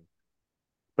oriented thing,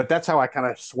 but that's how I kind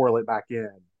of swirl it back in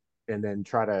and then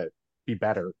try to be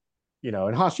better.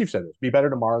 And Haas, you've said this, be better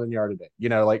tomorrow than you are today.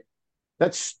 Like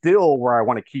that's still where I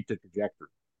want to keep the trajectory.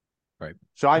 Right.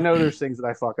 So I know there's things that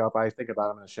I fuck up. I think about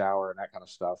them in the shower and that kind of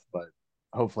stuff, but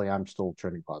hopefully I'm still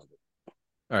trending positive.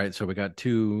 All right. So we got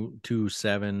two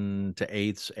 7 to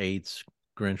 8s.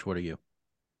 Grinch, what are you?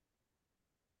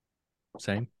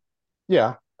 Same?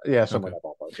 Yeah. Yeah. Somewhere in that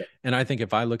ballpark. Yeah. And I think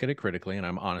if I look at it critically and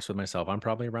I'm honest with myself, I'm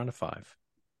probably around a 5.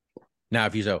 Now,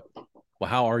 if you say, well,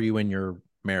 how are you in your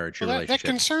marriage, your relationship? That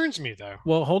concerns me, though.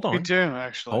 Well, hold on. Me too,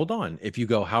 actually. Hold on. If you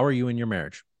go, how are you in your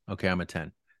marriage? Okay, I'm a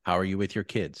 10. How are you with your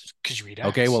kids? Because you read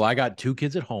Okay, well, I got 2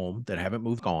 kids at home that haven't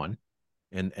moved on,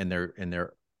 and they're in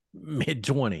their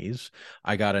mid-20s.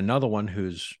 I got another one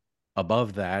who's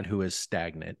above that, who is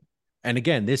stagnant. And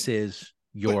again, this is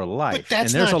your life. But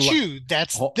that's and there's not you.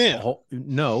 That's them.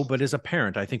 No, but as a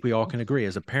parent, I think we all can agree.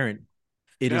 As a parent,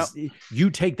 it is you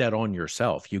take that on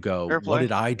yourself. You go, what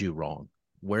did I do wrong?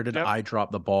 Where did I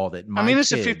drop the ball that my it's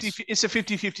kids... it's a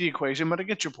 50-50 equation, but I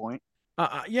get your point.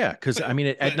 Yeah, because I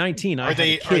mean, at 19, are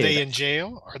they in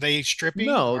jail? Are they stripping?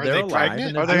 No, are they're they alive.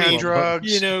 pregnant? Are they on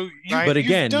drugs? But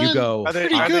again, you go.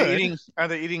 Are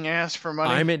they eating ass for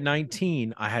money? I'm at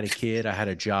 19. I had a kid. I had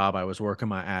a job. I was working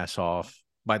my ass off.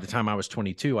 By the time I was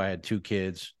 22, I had 2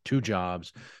 kids, 2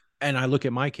 jobs. And I look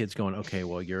at my kids going, okay,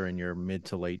 well, you're in your mid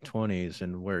to late 20s,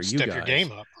 and where are you guys? Step your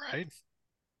game up, right?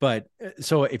 But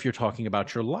so if you're talking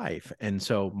about your life, and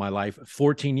so my life,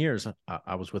 14 years,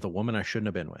 I was with a woman I shouldn't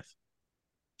have been with.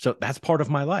 So that's part of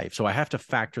my life. So I have to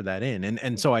factor that in.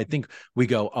 And so I think we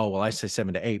go, oh, well, I say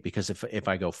 7 to 8, because if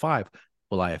I go 5,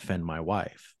 will I offend my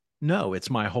wife? No,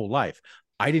 it's my whole life.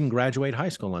 I didn't graduate high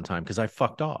school on time because I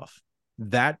fucked off.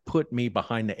 That put me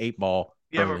behind the 8 ball.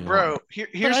 Yeah, but bro,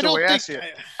 here's the way I see it.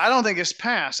 I don't think it's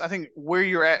past. I think where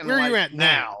you're at in where life you're at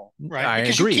now, right?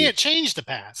 Because agree. You can't change the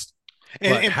past.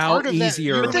 And how part of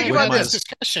easier? But think about this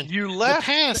discussion. You left. The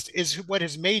past is what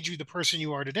has made you the person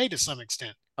you are today to some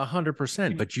extent.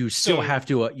 100%, but you still have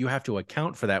to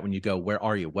account for that when you go, where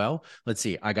are you? Well, let's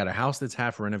see. I got a house that's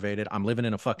half renovated. I'm living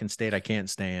in a fucking state I can't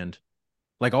stand.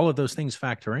 Like, all of those things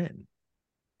factor in.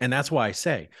 And that's why I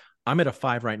say I'm at a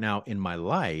 5 right now in my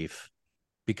life,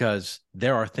 because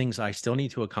there are things I still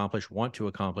need to accomplish, want to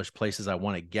accomplish, places I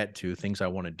want to get to, things I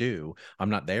want to do. I'm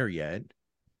not there yet.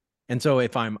 And so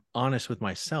if I'm honest with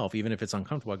myself, even if it's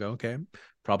uncomfortable, I go, okay,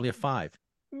 probably a 5,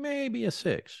 maybe a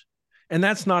 6. And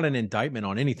that's not an indictment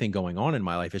on anything going on in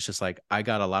my life. It's just like, I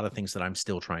got a lot of things that I'm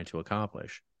still trying to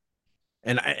accomplish.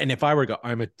 And if I were to go,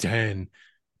 I'm a 10.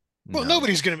 Well,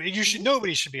 nobody's going to be,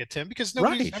 nobody should be a 10, because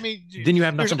nobody, right. I mean, then you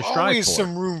have nothing to strive for. There's always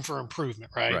some room for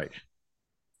improvement, right? Right.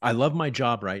 I love my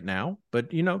job right now, but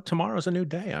tomorrow's a new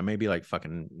day. I may be like,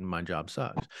 fucking, my job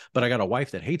sucks. But I got a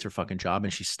wife that hates her fucking job,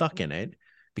 and she's stuck in it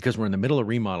because we're in the middle of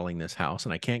remodeling this house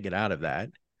and I can't get out of that.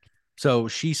 So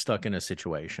she's stuck in a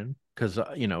situation because,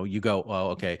 you go,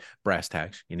 well, okay, brass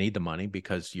tacks, you need the money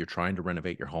because you're trying to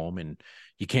renovate your home, and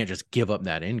you can't just give up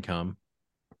that income,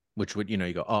 which would,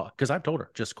 you go, oh, because I've told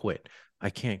her, just quit. I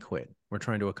can't quit. We're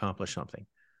trying to accomplish something.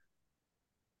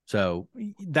 So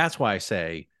that's why I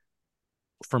say,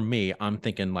 for me, I'm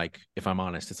thinking, like, if I'm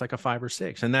honest, it's like a 5 or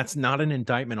 6. And that's not an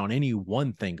indictment on any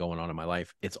one thing going on in my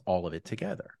life. It's all of it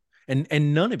together.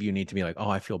 And none of you need to be like, oh,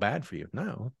 I feel bad for you.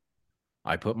 No,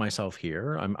 I put myself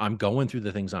here. I'm going through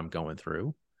the things I'm going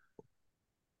through.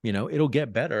 It'll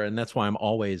get better. And that's why I'm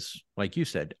always, like you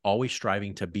said, always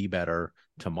striving to be better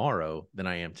tomorrow than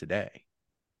I am today.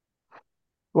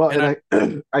 Well, And and I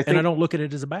and I think, don't look at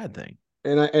it as a bad thing.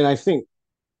 and I think,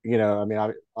 I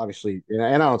mean, obviously, and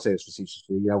I don't say this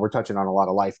facetiously, we're touching on a lot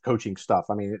of life coaching stuff.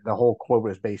 I mean, the whole quote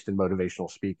is based in motivational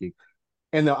speaking.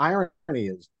 And the irony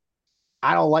is,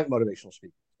 I don't like motivational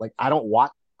speakers. Like, I don't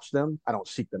watch them. I don't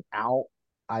seek them out.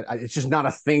 It's just not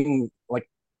a thing. Like,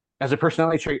 as a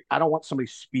personality trait, I don't want somebody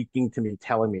speaking to me,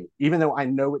 telling me, even though I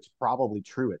know it's probably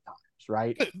true at times,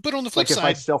 right? But on the flip Like, if I side,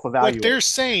 what self-evaluate, they're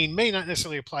saying may not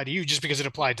necessarily apply to you just because it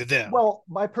applied to them. well,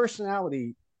 my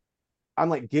personality, I'm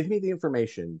like, give me the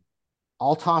information.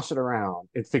 I'll toss it around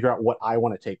and figure out what I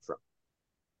want to take from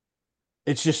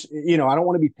it. It's just, I don't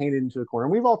want to be painted into a corner.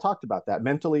 And we've all talked about that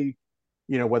mentally,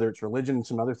 whether it's religion and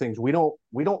some other things. We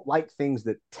don't like things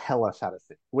that tell us how to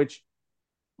think, which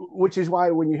is why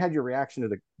when you had your reaction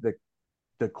to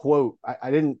the quote,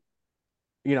 I didn't,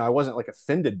 I wasn't like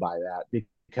offended by that,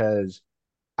 because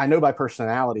I know by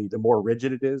personality, the more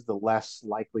rigid it is, the less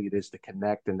likely it is to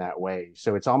connect in that way.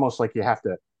 So it's almost like you have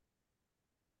to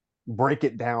break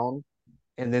it down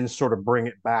and then sort of bring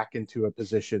it back into a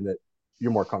position that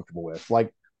you're more comfortable with.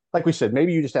 Like we said,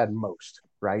 maybe you just add most,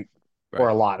 right? Or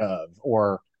a lot of,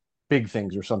 or big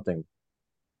things or something.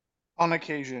 On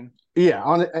occasion. Yeah,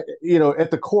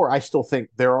 at the core, I still think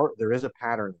there is a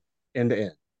pattern end to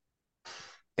end.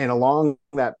 And along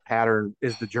that pattern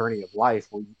is the journey of life,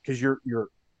 because you're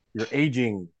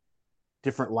aging,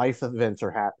 different life events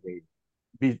are happening,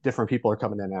 different people are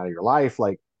coming in and out of your life.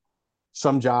 Like,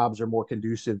 some jobs are more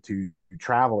conducive to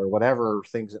travel or whatever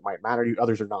things that might matter to you,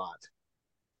 others are not.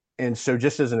 And so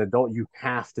just as an adult, you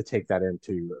have to take that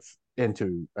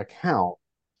into account.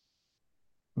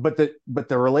 But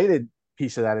the related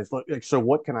piece of that is, look, like, so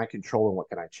what can I control and what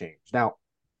can I change? Now,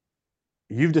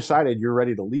 you've decided you're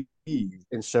ready to leave,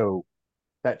 and so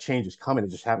that change is coming. It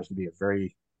just happens to be a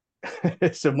very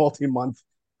it's a multi-month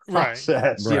Right.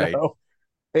 process, Right.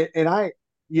 And I,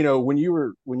 when you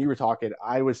were talking,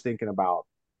 I was thinking about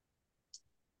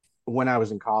when I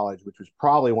was in college, which was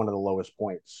probably one of the lowest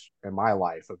points in my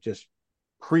life of just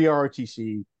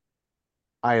pre-ROTC.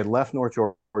 I had left North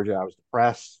Georgia. I was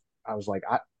depressed. I was like,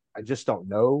 I just don't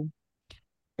know.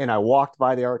 And I walked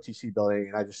by the ROTC building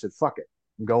and I just said, fuck it,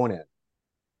 I'm going in.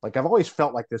 Like, I've always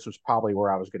felt like this was probably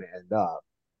where I was going to end up.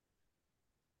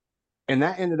 And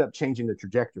that ended up changing the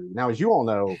trajectory. Now, as you all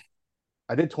know,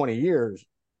 I did 20 years,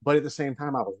 but at the same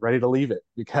time, I was ready to leave it,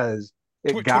 because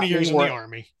it 20 got me years in the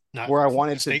Army, not where I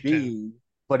wanted to state pen. be,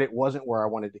 but it wasn't where I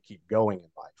wanted to keep going in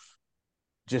life.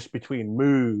 Just between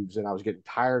moves, and I was getting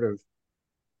tired of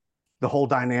the whole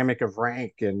dynamic of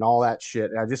rank and all that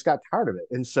shit. And I just got tired of it.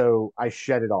 And so I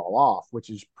shed it all off, which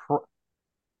is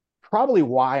probably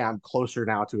why I'm closer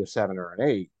now to a 7 or an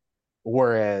 8.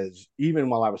 Whereas even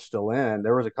while I was still in,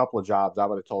 there was a couple of jobs I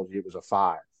would have told you it was a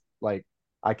 5. Like,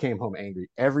 I came home angry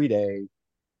every day,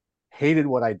 hated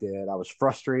what I did. I was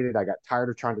frustrated. I got tired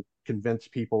of trying to convince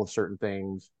people of certain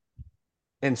things.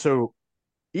 And so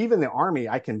even the Army,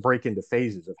 I can break into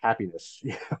phases of happiness,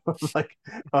 like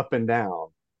up and down.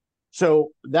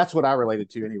 So that's what I related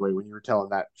to anyway when you were telling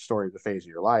that story of the phase of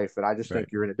your life. And I just Right.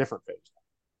 think you're in a different phase now,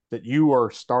 that you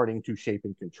are starting to shape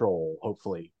and control,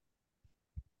 hopefully,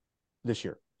 this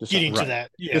year, this Getting summer. to Right.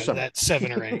 that, This summer. that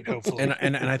 7 or 8, hopefully.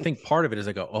 And I think part of it is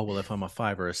I go, oh, well, if I'm a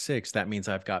 5 or a 6, that means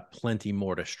I've got plenty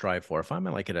more to strive for. If I'm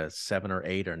at a 7 or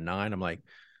 8 or 9, I'm like,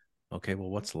 okay, well,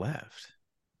 what's left?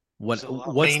 What's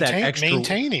that extra?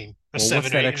 Maintaining a Well, 7,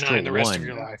 what's that 8, and extra 9 the rest of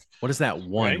your one? life. What is that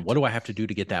one? Right? What do I have to do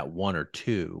to get that 1 or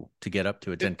 2 to get up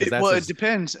to a 10? Because Well, it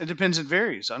depends. It depends. It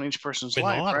varies on each person's Win the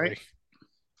life, lottery. right?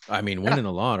 I mean, winning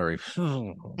the lottery. I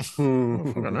don't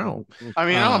know. I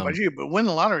mean, I don't know about you, but win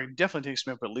the lottery definitely takes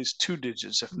me up at least 2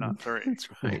 digits, if not 3. That's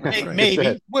right. That's right.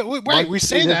 Maybe. Right. We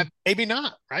say this- that. Maybe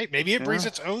not. Right. Maybe it brings Yeah.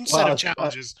 its own set of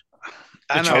challenges.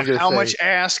 I know. I was gonna How say- much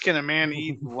ass can a man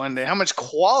eat in one day? How much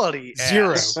quality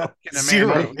Zero. ass can a man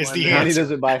Zero eat in is one the day? Money answer.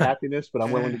 doesn't buy happiness, but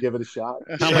I'm willing to give it a shot.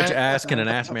 How much Yeah. ass can an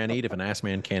ass man eat if an ass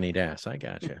man can't eat ass? I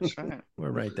got you. That's right.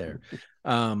 We're right there.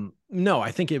 No,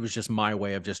 I think it was just my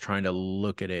way of just trying to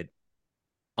look at it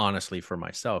honestly for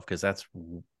myself, because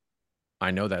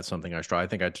I know that's something I strive. I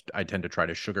think I tend to try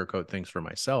to sugarcoat things for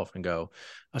myself and go,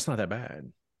 that's not that bad.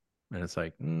 And it's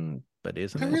like, but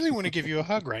isn't I it? really want to give you a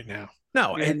hug right now.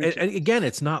 No, Yeah, me too. again,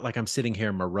 it's not like I'm sitting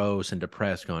here morose and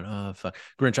depressed going, oh, fuck.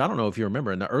 Grinch, I don't know if you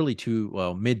remember in the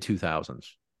mid 2000s,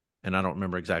 and I don't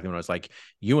remember exactly when I was like,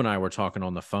 you and I were talking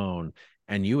on the phone,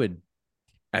 and you had,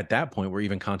 at that point, we're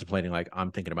even contemplating, like,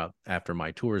 I'm thinking about after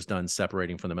my tour is done,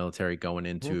 separating from the military, going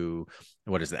into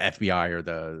what is the FBI or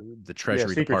the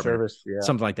Treasury Secret Department, Service,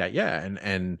 something like that. Yeah.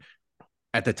 And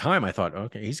at the time I thought,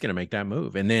 okay, he's going to make that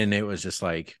move. And then it was just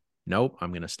like, nope,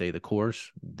 I'm going to stay the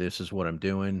course. This is what I'm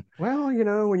doing. Well,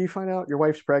 when you find out your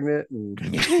wife's pregnant and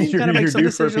You gotta make you're some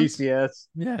due for a decisions. PCS,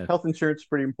 Yeah. health insurance is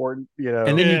pretty important,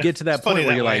 And then you get to that it's funny point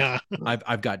where that you're way, like, huh?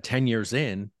 I've got 10 years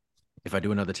in. If I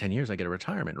do another 10 years, I get a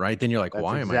retirement, right? Then you're like, That's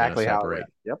why am I going to exactly how it separate? went.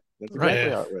 Yep, that's Right.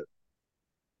 exactly Yeah. how it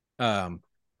went.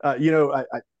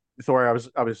 Um, Sorry,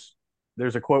 I was.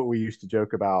 There's a quote we used to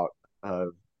joke about: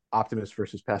 optimist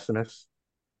versus pessimist.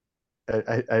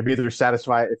 I'm either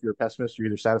satisfied if you're a pessimist, you're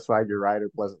either satisfied you're right or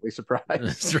pleasantly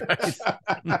surprised. That's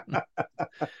right.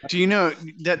 Do you know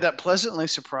that pleasantly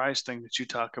surprised thing that you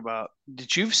talk about,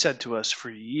 that you've said to us for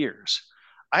years?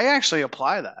 I actually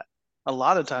apply that a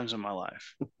lot of times in my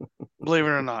life. Believe it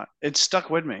or not, it's stuck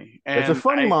with me. And It's a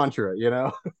funny mantra,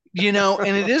 and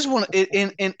it is one,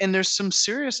 and there's some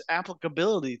serious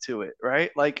applicability to it,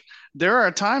 right? Like there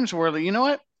are times where, you know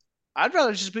what? I'd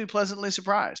rather just be pleasantly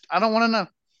surprised. I don't want to know.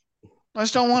 I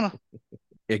just don't want to.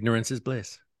 Ignorance is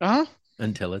bliss. Uh-huh.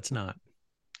 Until it's not.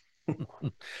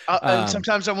 And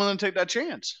sometimes I'm willing to take that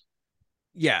chance.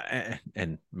 Yeah.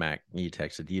 And Mac, you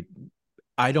texted you.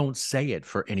 I don't say it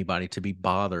for anybody to be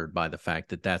bothered by the fact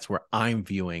that that's where I'm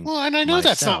viewing. Well, and I know myself.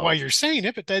 that's not why you're saying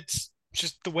it, but that's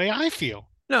just the way I feel.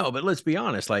 No, but let's be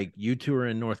honest. Like, you two are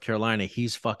in North Carolina.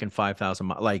 He's fucking 5,000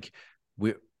 miles. Like,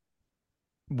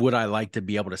 would I like to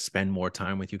be able to spend more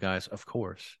time with you guys? Of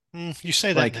course. You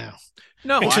say that now.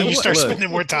 No, until you start spending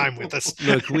more time with us.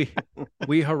 Look,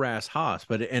 we harass Haas,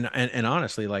 but and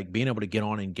honestly, like, being able to get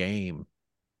on in game,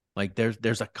 like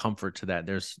there's a comfort to that.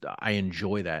 I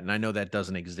enjoy that, and I know that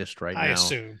doesn't exist right now. I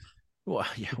assume. Well,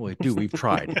 yeah, we do. We've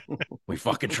tried. We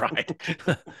fucking tried.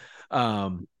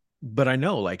 But I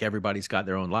know, like, everybody's got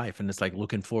their own life, and it's like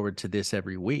looking forward to this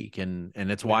every week. And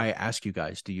that's why I ask you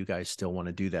guys, do you guys still want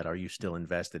to do that? Are you still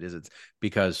invested? Is it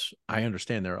because I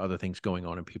understand there are other things going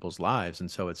on in people's lives.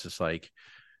 And so it's just like,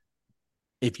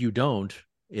 if you don't,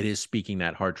 it is speaking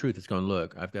that hard truth. It's going,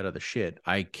 look, I've got other shit.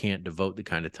 I can't devote the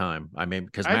kind of time. I mean,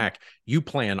 because Mac, you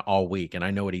plan all week, and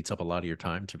I know it eats up a lot of your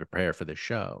time to prepare for this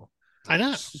show. I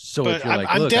know. So but if you're like,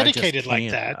 I'm look, dedicated like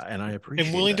that, and I appreciate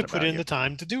and willing that to put in you. the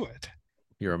time to do it.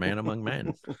 You're a man among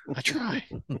men. I try.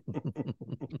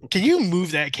 Can you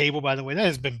move that cable, by the way? That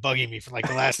has been bugging me for like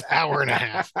the last hour and a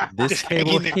half. This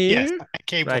cable here? Yes, that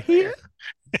cable right here?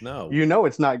 No.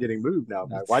 It's not getting moved now,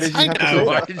 Matt. Why did you have to say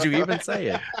Why that? did you even say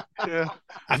it? Yeah.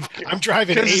 I'm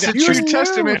driving 8 It's a hours. true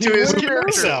testament to his moved character.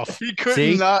 himself. He could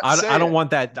See, not I say don't it.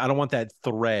 want that. I don't want that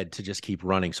thread to just keep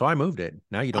running. So I moved it.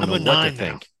 Now you don't I'm know a what 9 to now.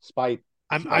 think. Spite.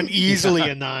 I'm easily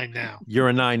a 9 now. You're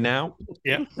a 9 now?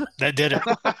 Yep, that did it.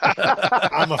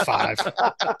 I'm a 5.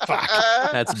 Fuck.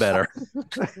 That's better.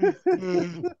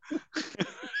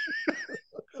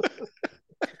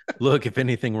 Look, if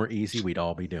anything were easy, we'd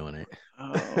all be doing it.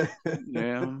 Oh,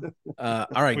 yeah.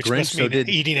 All right, Which Grinch. must mean So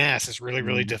eating ass is really,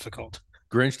 really difficult.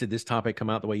 Grinch, did this topic come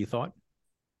out the way you thought?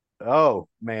 Oh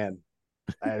man,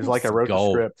 it was like I wrote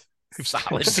Gold. the script.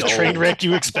 Solid It's the gold. train wreck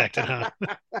you expected, huh?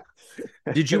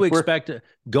 Did you expect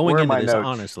going where are into my this, notes?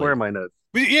 honestly? Where are my notes?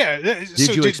 But yeah.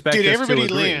 you expect did us to everybody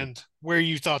agree? land where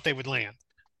you thought they would land?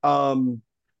 Well,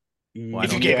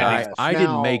 If you gave an I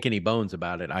didn't make any bones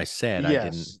about it. I said I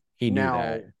didn't. He knew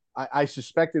that. I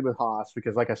suspected with Haas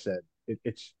because, like I said,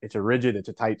 it's a rigid, it's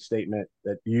a tight statement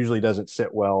that usually doesn't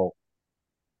sit well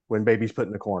when baby's put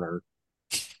in the corner.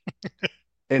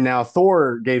 And now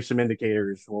Thor gave some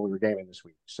indicators when we were gaming this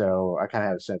week, so I kind of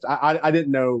had a sense. I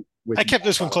didn't know. I kept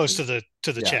this one close to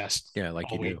the chest. Yeah, like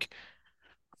you do.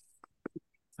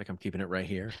 Like I'm keeping it right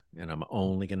here, and I'm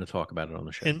only going to talk about it on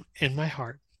the show. In my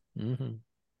heart. Mm-hmm.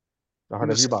 The heart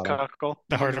of your bottom.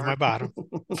 The heart of my bottom.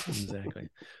 Exactly.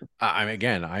 I mean,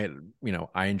 again,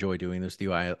 I enjoy doing this with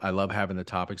you. I love having the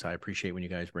topics. I appreciate when you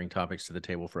guys bring topics to the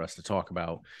table for us to talk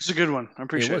about. It's a good one. I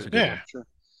appreciate it. Was a good one. Sure.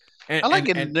 And, I like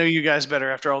getting to know you guys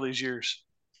better after all these years.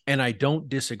 And I don't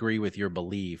disagree with your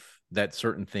belief that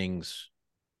certain things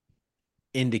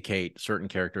indicate certain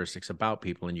characteristics about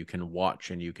people, and you can watch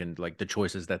and you can, like, the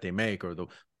choices that they make, or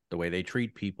the way they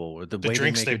treat people, or the way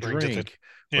they make a drink,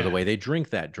 or the way they drink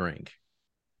that drink.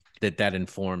 That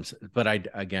informs, but I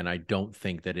don't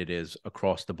think that it is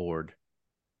across the board.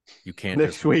 You can't.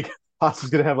 Next week, Haas is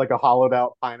gonna have like a hollowed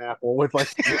out pineapple with like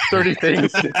 30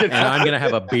 things, and I'm gonna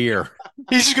have a beer.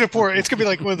 He's just gonna pour. It's gonna be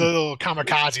like one of the little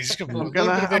kamikazes. He's gonna I'm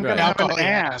gonna have an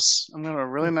ass. I'm gonna have a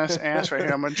really nice ass right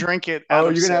here. I'm gonna drink it. Oh,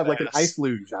 you're gonna have like an ice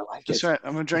luge. I like it. That's right.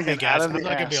 I'm gonna drink it guys, out of I'm the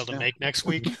not ass. gonna be able to make next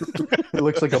week. It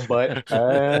looks like a butt.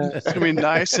 It's gonna be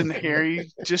nice and hairy,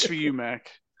 just for you,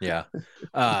 Mac. Yeah.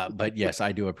 But yes,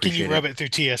 I do appreciate it. Can you rub it through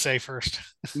TSA first?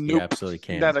 Nope. You absolutely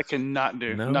can. That I cannot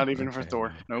do. No? Not even Okay. for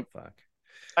Thor. Nope. Fuck.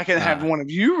 I can have one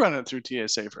of you run it through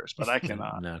TSA first, but I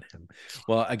cannot. Not him.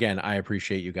 Well, again, I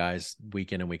appreciate you guys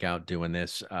week in and week out doing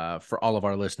this. For all of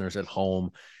our listeners at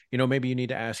home, maybe you need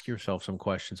to ask yourself some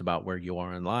questions about where you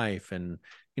are in life. And,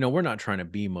 we're not trying to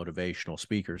be motivational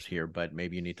speakers here, but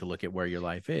maybe you need to look at where your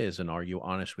life is and are you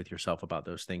honest with yourself about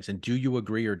those things? And do you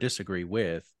agree or disagree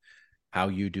with how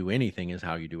you do anything is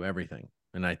how you do everything?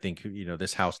 And I think,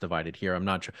 this house divided here, I'm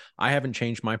not sure. I haven't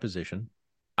changed my position.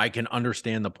 I can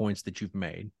understand the points that you've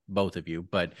made, both of you,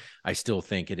 but I still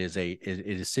think it is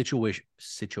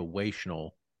situational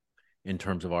in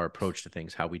terms of our approach to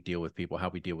things, how we deal with people, how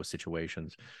we deal with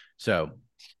situations. So,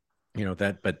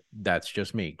 but that's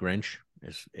just me. Grinch,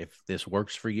 if this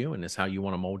works for you and is how you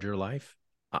want to mold your life,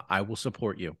 I will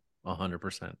support you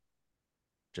 100%.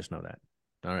 Just know that.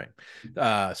 All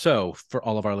right. So for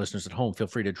all of our listeners at home, feel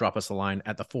free to drop us a line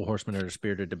at the Four Horsemen of the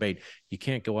Spirited Debate. You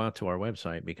can't go out to our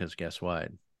website because guess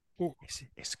what?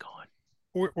 It's gone.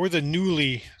 Or the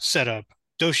newly set up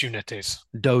Dos Jinetes.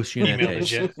 Dos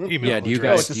Jinetes. Email do you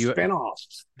address. guys? The spinoff.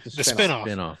 The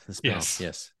spinoff. The spinoff.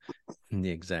 Yes.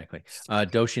 Exactly.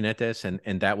 Dos Jinetes,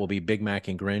 and that will be Big Mac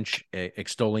and Grinch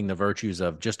extolling the virtues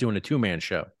of just doing a 2-man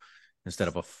show instead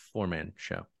of a 4-man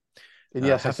show. And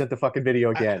yes, I sent the fucking video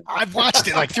again. I've watched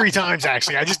it like 3 times,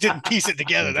 actually. I just didn't piece it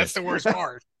together. That's the worst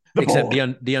part. Except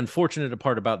the unfortunate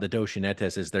part about the Dos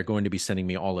Jinetes is they're going to be sending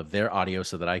me all of their audio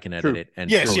so that I can edit it and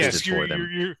post it for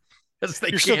them.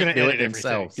 You're still going to do edit it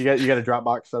themselves. You got a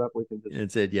Dropbox set up?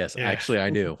 It's it. Yes, yeah. Actually, I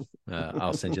do.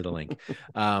 I'll send you the link.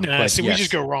 We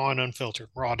just go raw and unfiltered,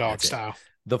 raw dog style.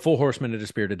 The Four Horsemen of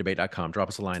DespiritedDebate.com. Drop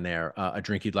us a line there. A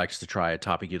drink you'd like us to try, a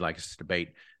topic you'd like us to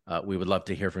debate. We would love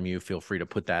to hear from you. Feel free to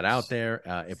put that out there.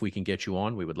 If we can get you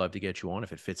on, we would love to get you on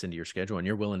if it fits into your schedule and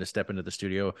you're willing to step into the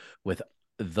studio with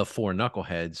the 4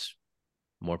 knuckleheads.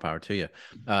 More power to you.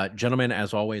 Gentlemen,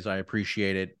 as always, I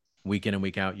appreciate it. Week in and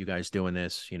week out, you guys doing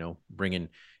this, bringing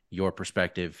your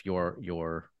perspective, your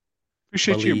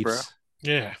appreciate beliefs, you, bro.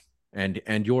 Yeah.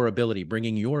 And your ability,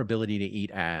 bringing your ability to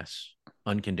eat ass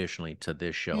unconditionally to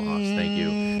this show, Haas. Thank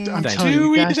you. I'm telling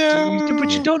you guys, but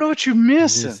you don't know what you're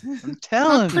missing. I'm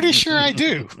telling you. I'm pretty sure I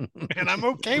do, and I'm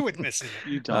okay with missing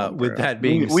it. You don't. With that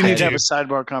being we said, need to have a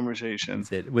sidebar conversation.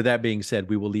 With that being said,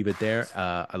 we will leave it there.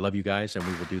 I love you guys, and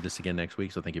we will do this again next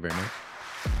week. So thank you very much.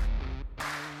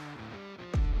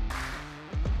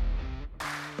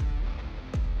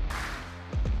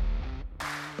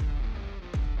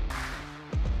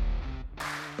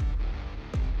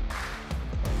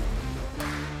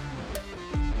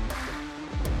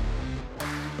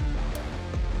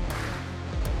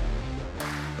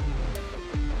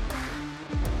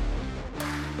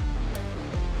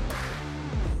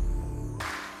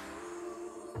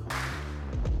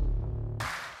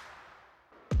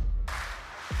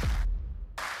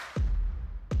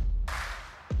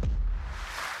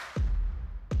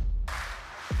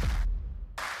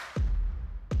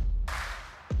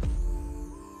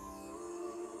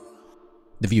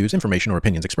 The views, information, or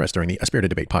opinions expressed during the A Spirited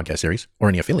Debate podcast series or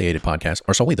any affiliated podcast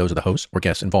are solely those of the hosts or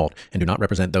guests involved and do not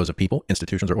represent those of people,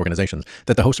 institutions, or organizations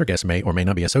that the host or guests may or may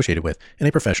not be associated with in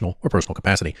a professional or personal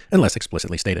capacity, unless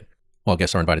explicitly stated. While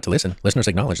guests are invited to listen, listeners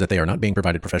acknowledge that they are not being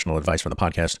provided professional advice from the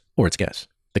podcast or its guests.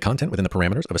 The content within the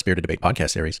parameters of A Spirited Debate podcast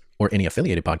series or any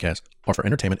affiliated podcast are for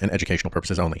entertainment and educational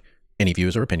purposes only. Any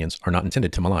views or opinions are not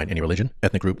intended to malign any religion,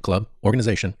 ethnic group, club,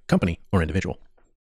 organization, company, or individual.